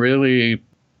it's been really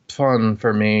fun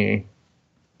for me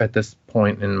at this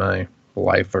point in my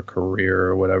life or career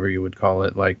or whatever you would call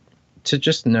it, like, to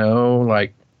just know,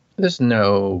 like, there's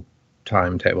no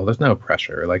timetable. There's no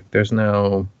pressure. Like, I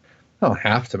don't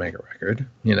have to make a record,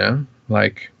 you know?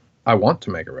 Like, I want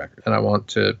to make a record, and I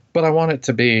want it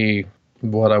to be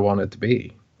what I want it to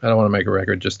be. I don't want to make a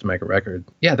record just to make a record.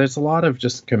 Yeah, there's a lot of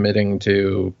just committing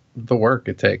to the work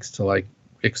it takes to like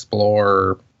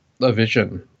explore a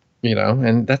vision, you know,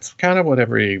 and that's kind of what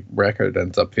every record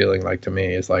ends up feeling like to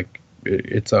me, is like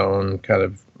its own kind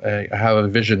of, I have a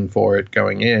vision for it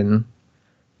going in,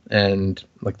 and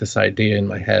like this idea in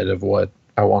my head of what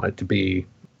I want it to be.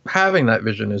 Having that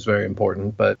vision is very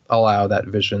important, but allow that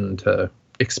vision to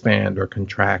expand or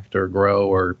contract or grow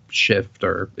or shift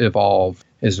or evolve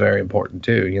is very important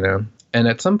too, you know? And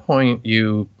at some point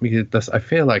I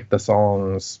feel like the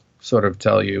songs sort of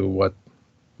tell you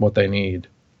what they need.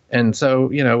 And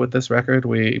so, you know, with this record,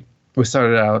 we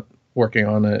started out working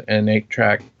on an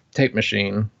 8-track tape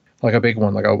machine, like a big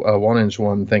one, like a 1-inch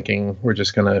one, thinking we're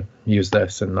just going to use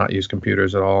this and not use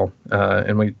computers at all.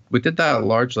 And we did that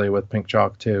largely with Pink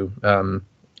Chalk too. And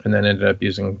then ended up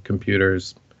using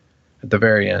computers at the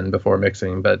very end before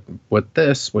mixing. But with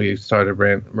this, we started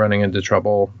running into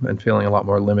trouble and feeling a lot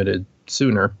more limited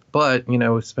sooner. But, you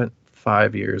know, we spent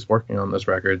 5 years working on this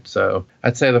record. So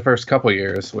I'd say the first couple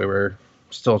years we were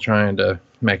still trying to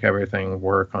make everything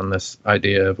work on this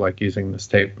idea of like using this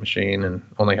tape machine and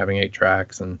only having 8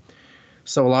 tracks. And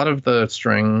so a lot of the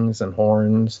strings and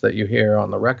horns that you hear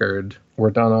on the record were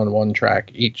done on 1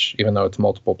 track each, even though it's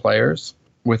multiple players.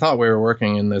 We thought we were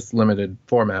working in this limited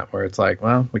format where it's like,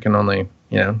 well, we can only,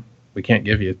 you know, we can't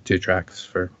give you 2 tracks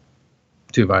for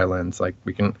 2 violins. Like,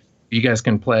 you guys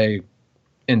can play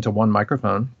into 1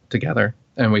 microphone together,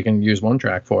 and we can use 1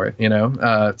 track for it, you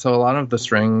know? So a lot of the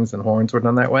strings and horns were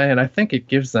done that way, and I think it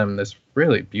gives them this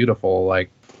really beautiful, like,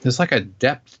 there's like a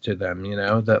depth to them, you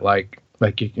know, that like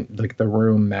you can, like, the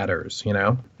room matters, you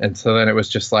know? And so then it was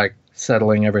just like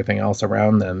settling everything else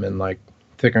around them and like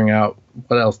figuring out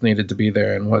what else needed to be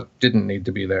there and what didn't need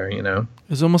to be there, you know? It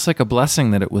was almost like a blessing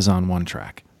that it was on 1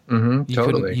 track. Mm-hmm,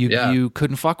 totally. You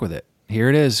couldn't fuck with it. Here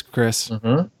it is, Chris.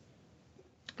 Mm-hmm.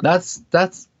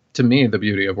 That's to me the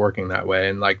beauty of working that way.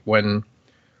 And like when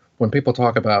people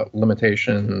talk about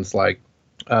limitations, like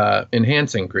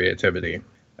enhancing creativity,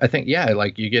 I think, yeah,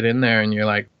 like you get in there and you're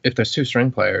like, if there's 2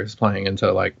 string players playing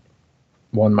into like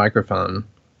 1 microphone,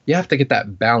 you have to get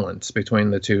that balance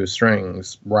between the 2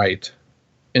 strings right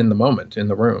in the moment, in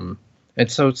the room. And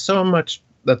so much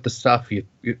that the stuff you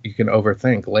can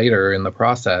overthink later in the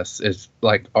process is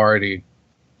like already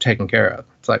taken care of.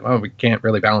 It's like, oh, we can't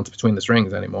really balance between the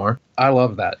strings anymore. I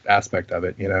love that aspect of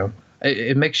it, you know?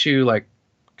 It makes you like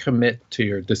commit to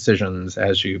your decisions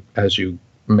as you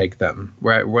make them.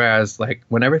 Whereas like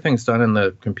when everything's done in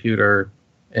the computer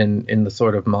and in the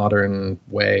sort of modern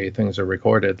way things are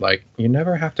recorded, like you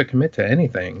never have to commit to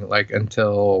anything like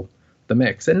until the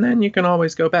mix, and then you can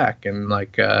always go back and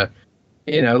like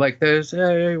you know, like there's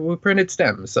we printed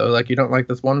stems, so like you don't like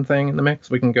this one thing in the mix,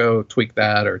 we can go tweak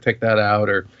that or take that out.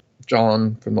 Or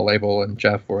John from the label and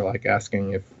Jeff were like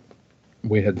asking if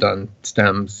we had done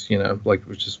stems, you know, like,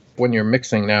 which is when you're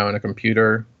mixing now in a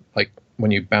computer, like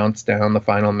when you bounce down the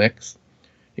final mix,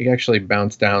 you can actually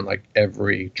bounce down like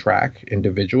every track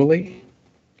individually.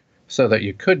 so that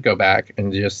you could go back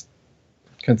and just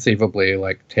conceivably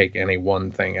like take any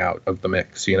one thing out of the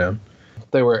mix, you know.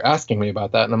 They were asking me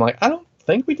about that, and I'm like, I don't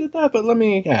think we did that, but let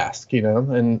me ask, you know.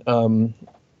 And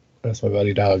that's my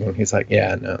buddy Doug, and he's like,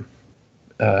 yeah, no,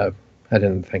 I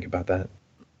didn't think about that.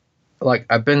 Like,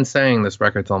 I've been saying this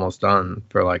record's almost done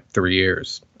for like 3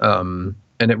 years, and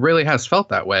it really has felt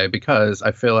that way, because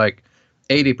I feel like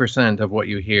 80% of what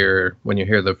you hear when you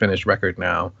hear the finished record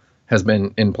now has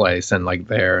been in place and like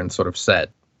there and sort of set.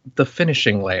 The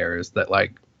finishing layers that,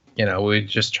 like, you know, we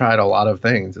just tried a lot of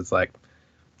things. It's like,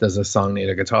 does this song need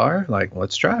a guitar? Like,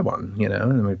 let's try one, you know,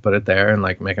 and we put it there and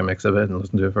like make a mix of it and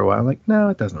listen to it for a while. Like, no,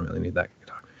 it doesn't really need that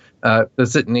guitar.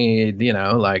 Does it need, you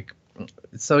know, like,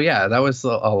 so yeah, that was a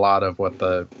lot of what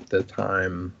the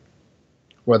time,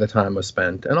 where the time was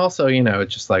spent. And also, you know,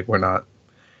 it's just like, we're not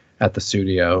at the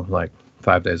studio like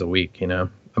 5 days a week, you know.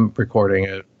 I'm recording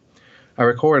it. I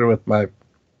recorded with my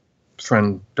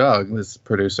friend Doug, this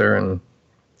producer and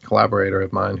collaborator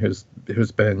of mine, who's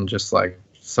been just like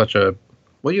such a,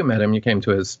 well, you met him. You came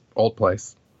to his old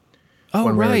place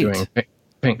when we were doing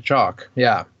Pink Chalk.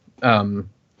 Yeah.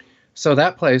 So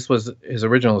that place was his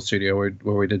original studio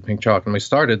where we did Pink Chalk, and we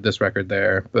started this record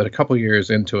there. But a couple years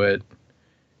into it,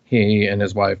 he and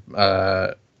his wife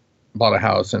bought a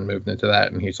house and moved into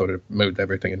that, and he sort of moved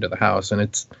everything into the house. And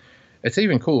it's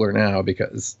even cooler now,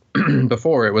 because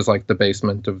before it was like the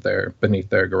basement of beneath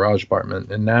their garage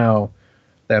apartment, and now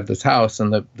they have this house,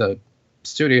 and the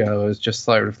studio is just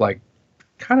sort of like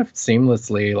kind of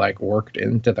seamlessly like worked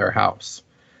into their house.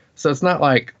 So it's not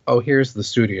like, oh, here's the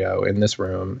studio in this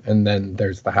room and then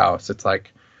there's the house. It's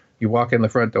like you walk in the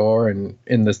front door, and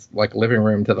in this like living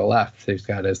room to the left, he's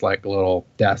got his like little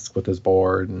desk with his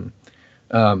board, and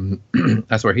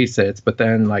that's where he sits. But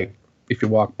then like if you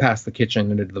walk past the kitchen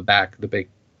and into the big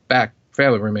back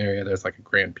family room area, there's like a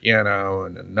grand piano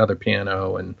and another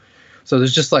piano, and so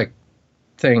there's just like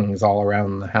things all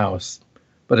around the house.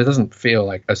 But it doesn't feel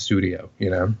like a studio, you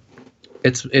know.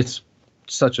 It's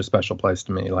such a special place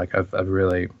to me. Like I've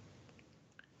really,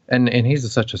 and he's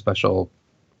such a special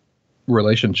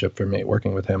relationship for me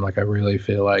working with him. Like I really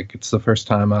feel like it's the first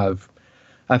time I've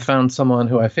found someone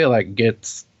who I feel like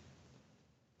gets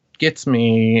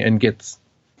me and gets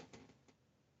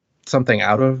something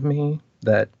out of me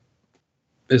that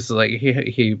is like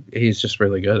he's just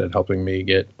really good at helping me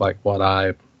get like what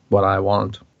I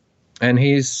want. And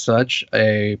he's such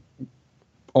a,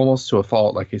 almost to a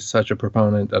fault, like he's such a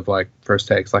proponent of like first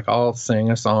takes. Like I'll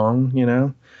sing a song, you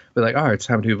know, be like, all right, it's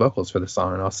time to do vocals for the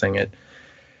song, and I'll sing it.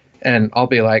 And I'll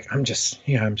be like, I'm just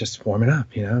warming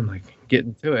up, you know, I'm like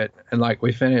getting to it. And like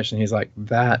we finish, and he's like,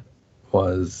 that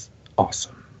was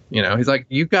awesome. You know, he's like,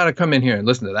 you got to come in here and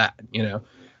listen to that, you know,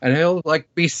 and he'll like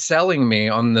be selling me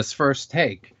on this first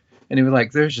take. And he was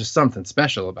like, there's just something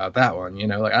special about that one, you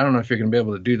know, like, I don't know if you're going to be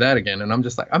able to do that again. And I'm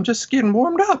just like, I'm just getting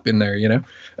warmed up in there, you know.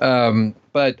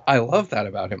 But I love that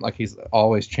about him. Like, he's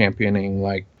always championing,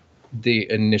 like, the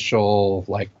initial,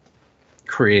 like,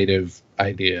 creative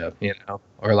idea, you know,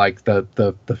 or, like,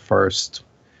 the first.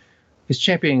 He's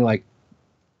championing, like,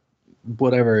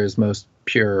 whatever is most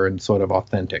pure and sort of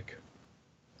authentic.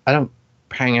 I don't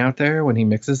hang out there when he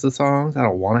mixes the songs. I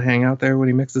don't want to hang out there when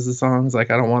he mixes the songs.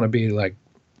 Like, I don't want to be, like,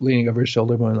 leaning over his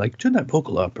shoulder going like, turn that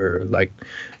vocal up, or like,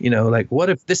 you know, like, what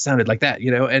if this sounded like that,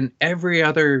 you know? And every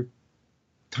other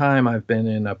time I've been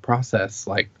in a process,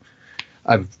 like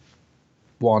I've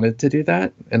wanted to do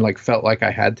that and like felt like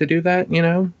I had to do that, you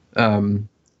know,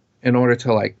 in order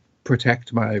to like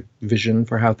protect my vision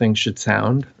for how things should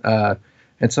sound.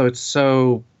 And so it's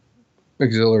so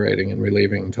exhilarating and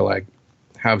relieving to like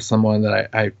have someone that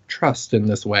I trust in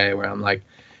this way, where I'm like,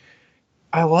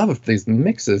 I love these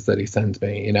mixes that he sends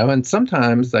me, you know, and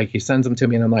sometimes like he sends them to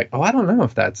me and I'm like, oh, I don't know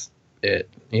if that's it,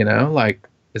 you know, like,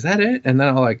 is that it? And then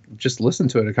I'll like just listen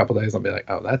to it a couple days. I'll be like,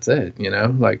 oh, that's it, you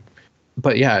know, like,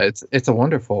 but yeah, it's a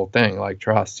wonderful thing, like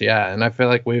trust. Yeah. And I feel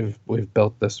like we've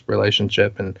built this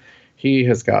relationship, and he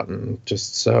has gotten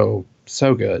just so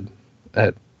good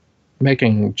at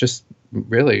making just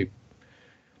really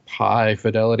high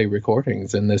fidelity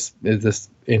recordings in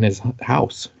in his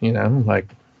house, you know, like,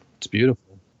 it's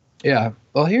beautiful. Yeah.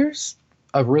 Well, here's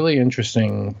a really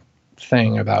interesting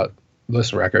thing about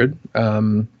this record.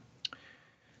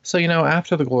 So, you know,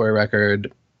 after the Gloria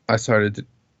record, I started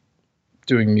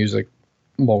doing music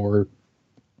more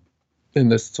in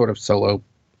this sort of solo,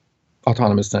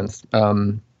 autonomous sense,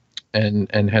 and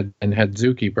had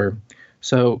Zookeeper.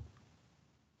 So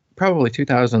probably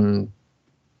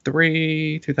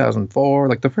 2003, 2004,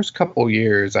 like the first couple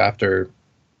years after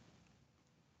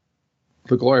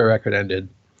the Gloria record ended,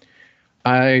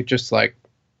 I just like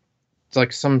it's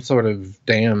like some sort of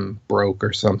dam broke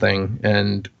or something,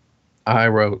 and I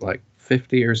wrote like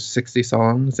 50 or 60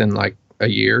 songs in like a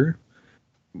year.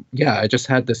 Yeah, I just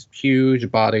had this huge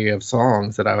body of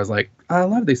songs that I was like, I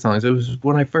love these songs. It was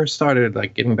when I first started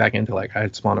like getting back into like I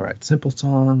just want to write simple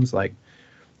songs like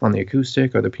on the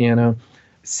acoustic or the piano.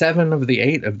 7 of the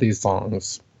 8 of these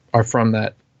songs are from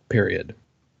that period.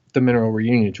 The Mineral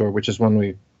Reunion Tour, which is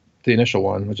the initial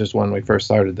one, which is when we first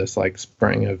started this like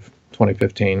spring of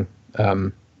 2015.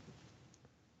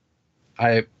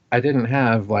 I didn't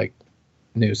have like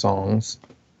new songs,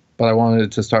 but I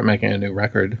wanted to start making a new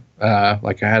record.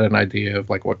 Like I had an idea of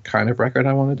like what kind of record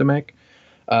I wanted to make.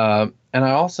 And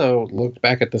I also looked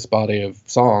back at this body of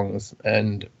songs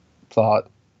and thought,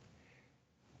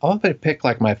 I want to pick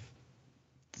like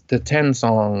the 10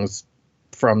 songs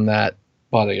from that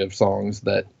body of songs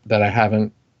that I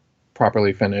haven't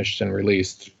properly finished and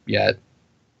released yet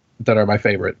that are my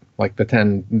favorite, like the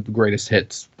 10 greatest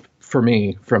hits for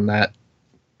me from that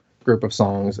group of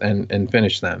songs, and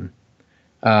finish them.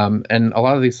 And a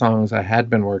lot of these songs I had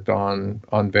been worked on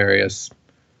various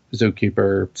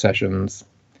Zookeeper sessions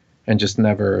and just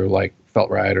never like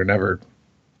felt right or never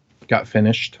got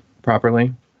finished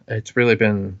properly. It's really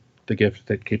been the gift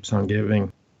that keeps on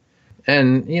giving.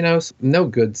 And, you know, no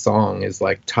good song is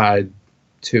like tied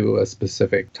to a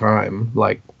specific time,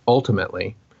 like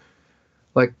ultimately.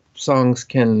 Like songs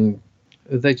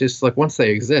they just like once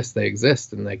they exist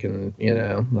and they can, you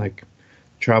know, like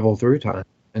travel through time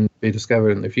and be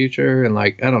discovered in the future. And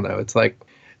like, I don't know, it's like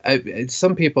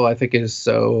some people I think it is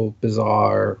so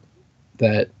bizarre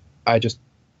that I just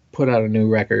put out a new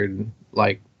record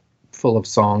like full of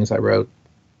songs I wrote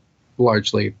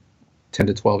largely 10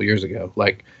 to 12 years ago.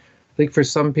 Like, I think for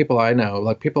some people I know,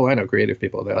 like people I know, creative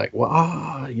people, they're like,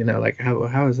 well, you know, like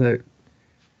how is that?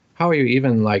 How are you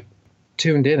even like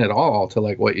tuned in at all to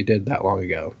like what you did that long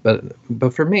ago?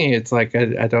 But for me, it's like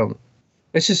I don't.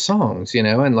 It's just songs, you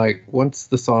know. And like once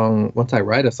I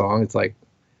write a song, it's like,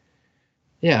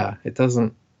 yeah, it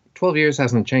doesn't. 12 years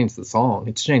hasn't changed the song.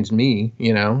 It's changed me,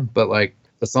 you know. But like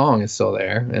the song is still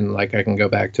there, and like I can go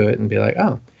back to it and be like,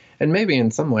 oh, and maybe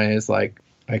in some ways like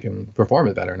I can perform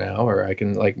it better now, or I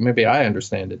can like maybe I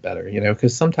understand it better, you know,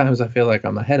 because sometimes I feel like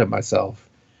I'm ahead of myself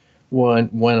when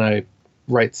I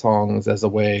write songs as a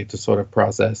way to sort of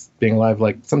process being alive.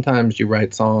 Like sometimes you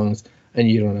write songs and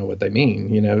you don't know what they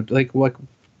mean, you know, like what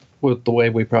with the way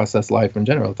we process life in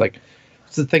general. It's like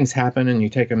so things happen and you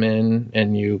take them in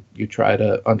and you try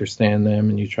to understand them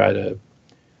and you try to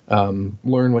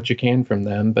learn what you can from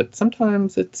them. But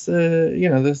sometimes it's you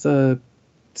know, there's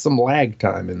some lag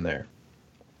time in there.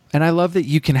 And I love that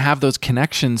you can have those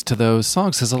connections to those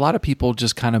songs, because a lot of people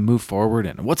just kind of move forward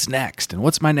and what's next and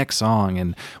what's my next song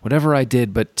and whatever I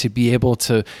did. But to be able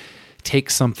to take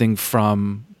something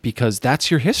from, because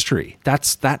that's your history.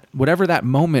 That's whatever that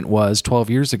moment was 12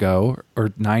 years ago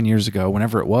or 9 years ago,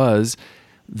 whenever it was,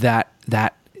 that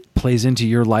plays into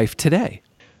your life today.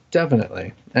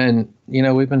 Definitely. And, you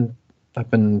know,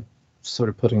 I've been sort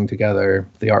of putting together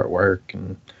the artwork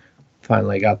and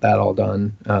finally got that all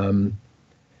done.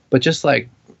 But just like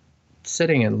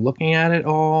sitting and looking at it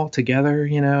all together,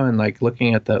 you know, and like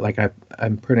looking at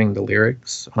I'm printing the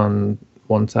lyrics on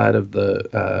one side of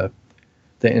the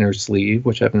inner sleeve,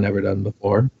 which I've never done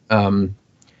before. And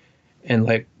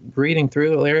like reading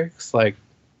through the lyrics, like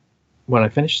when I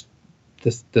finished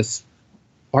this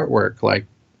artwork, like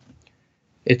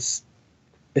it's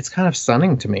kind of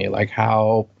stunning to me, like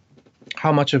how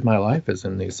much of my life is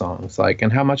in these songs, like,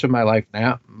 and how much of my life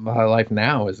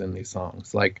now is in these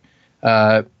songs. Like,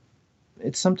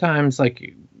 it's sometimes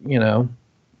like, you know,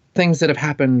 things that have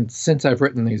happened since I've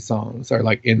written these songs are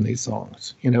like in these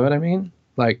songs. You know what I mean?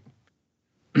 Like,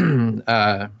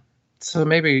 so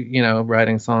maybe, you know,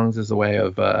 writing songs is a way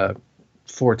of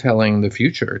foretelling the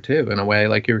future too, in a way,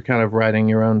 like you're kind of writing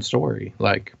your own story,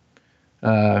 like,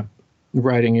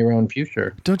 writing your own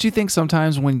future. Don't you think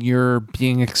sometimes when you're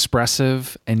being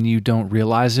expressive and you don't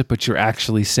realize it, but you're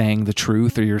actually saying the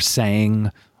truth, or you're saying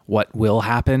what will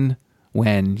happen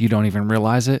when you don't even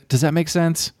realize it? Does that make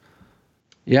sense?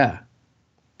 Yeah,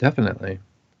 definitely.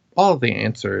 All of the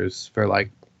answers for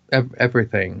like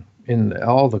everything in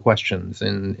all the questions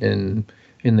in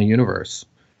the universe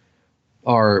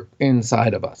are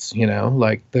inside of us, you know,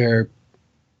 like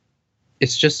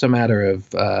it's just a matter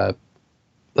of,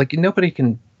 like nobody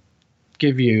can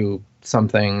give you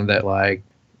something that like,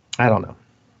 I don't know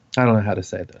how to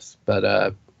say this,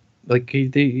 but like,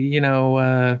 you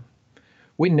know,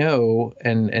 we know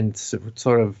and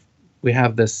sort of, we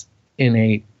have this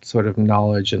innate sort of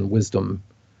knowledge and wisdom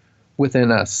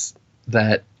within us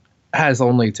that has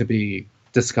only to be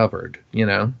discovered, you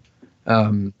know?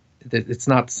 It's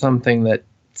not something that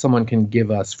someone can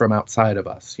give us from outside of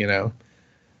us, you know?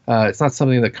 It's not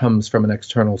something that comes from an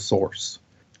external source.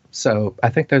 So I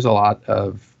think there's a lot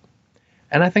of,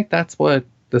 and I think that's what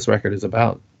this record is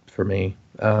about for me.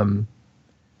 And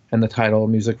the title,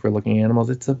 Music for Looking Animals,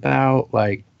 it's about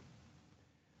like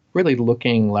really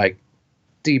looking like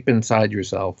deep inside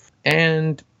yourself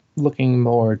and looking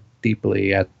more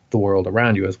deeply at the world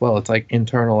around you as well. It's like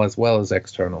internal as well as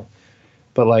external,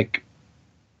 but like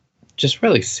just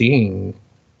really seeing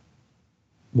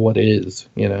what is,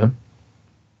 you know.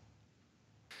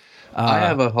 I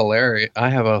have a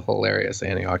hilarious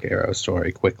Antioch Arrow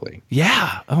story quickly.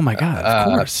 Yeah. Oh my God. Of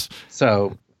course.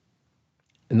 So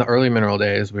in the early Mineral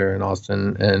days, we were in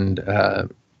Austin,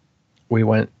 and we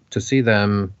went to see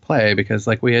them play because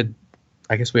like we had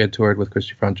toured with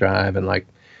Christie Front Drive, and like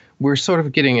we're sort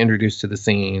of getting introduced to the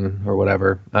scene or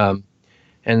whatever.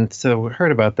 And so we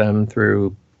heard about them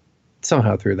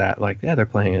somehow through that, like, yeah, they're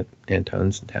playing at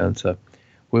Antone's in town. So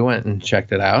we went and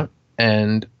checked it out,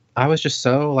 and I was just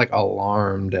so like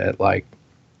alarmed at like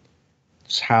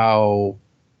just how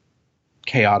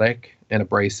chaotic and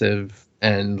abrasive,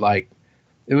 and like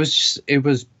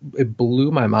it blew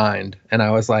my mind. And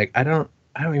I was like, I don't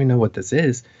even know what this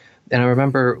is. And I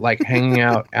remember like hanging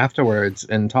out afterwards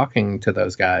and talking to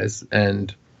those guys,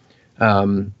 and I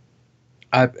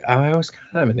was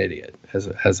kind of an idiot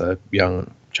as a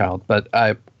young child, but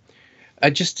I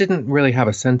just didn't really have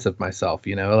a sense of myself,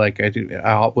 you know, like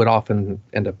I would often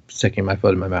end up sticking my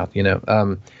foot in my mouth, you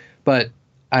know. But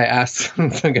I asked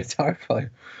the guitar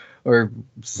player or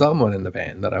someone in the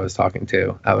band that I was talking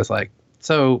to, I was like,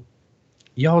 so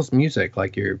y'all's music,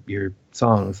 like your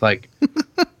songs, like,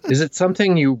 is it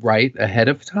something you write ahead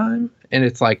of time and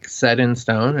it's like set in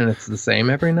stone and it's the same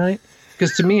every night?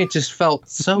 Because to me, it just felt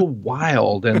so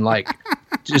wild and like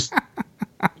just...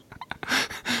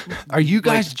 Are you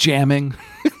guys like, jamming?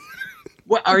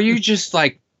 What are you just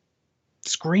like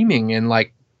screaming and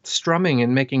like strumming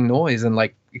and making noise and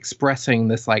like expressing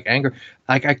this like anger?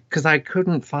 Like because I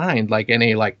couldn't find like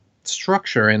any like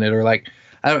structure in it, or like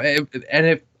I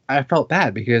felt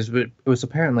bad because it was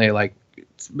apparently like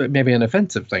maybe an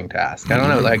offensive thing to ask. I don't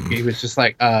know. Like he was just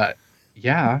like,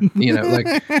 yeah, you know,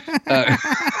 like.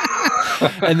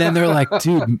 And then they're like,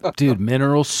 dude,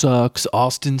 Mineral sucks.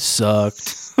 Austin sucked.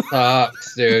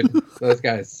 Sucks, dude. Those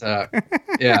guys suck.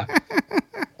 Yeah.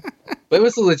 But it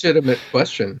was a legitimate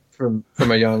question from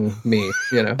a young me,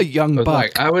 you know. A young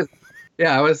buck.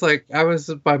 Like,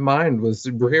 my mind was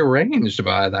rearranged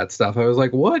by that stuff. I was like,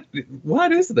 what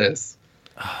is this?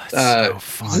 Oh, it's so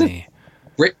funny.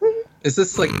 Is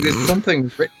this like, is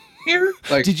something written here?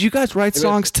 Like, did you guys write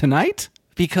songs tonight?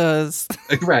 Because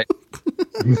right.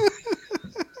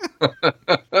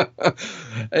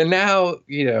 And now,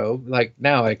 you know, like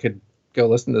now I could go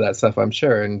listen to that stuff, I'm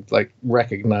sure, and like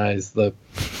recognize the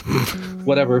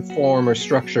whatever form or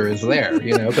structure is there,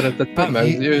 you know. But at the time,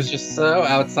 it was just so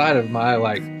outside of my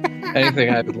like anything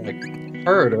I'd like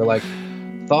heard or like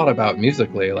thought about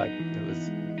musically. Like it was.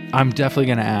 I'm definitely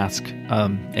gonna ask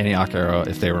Antioch Arrow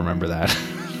if they remember that.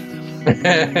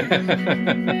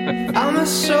 I'm a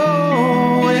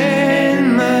sewing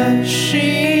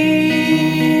machine.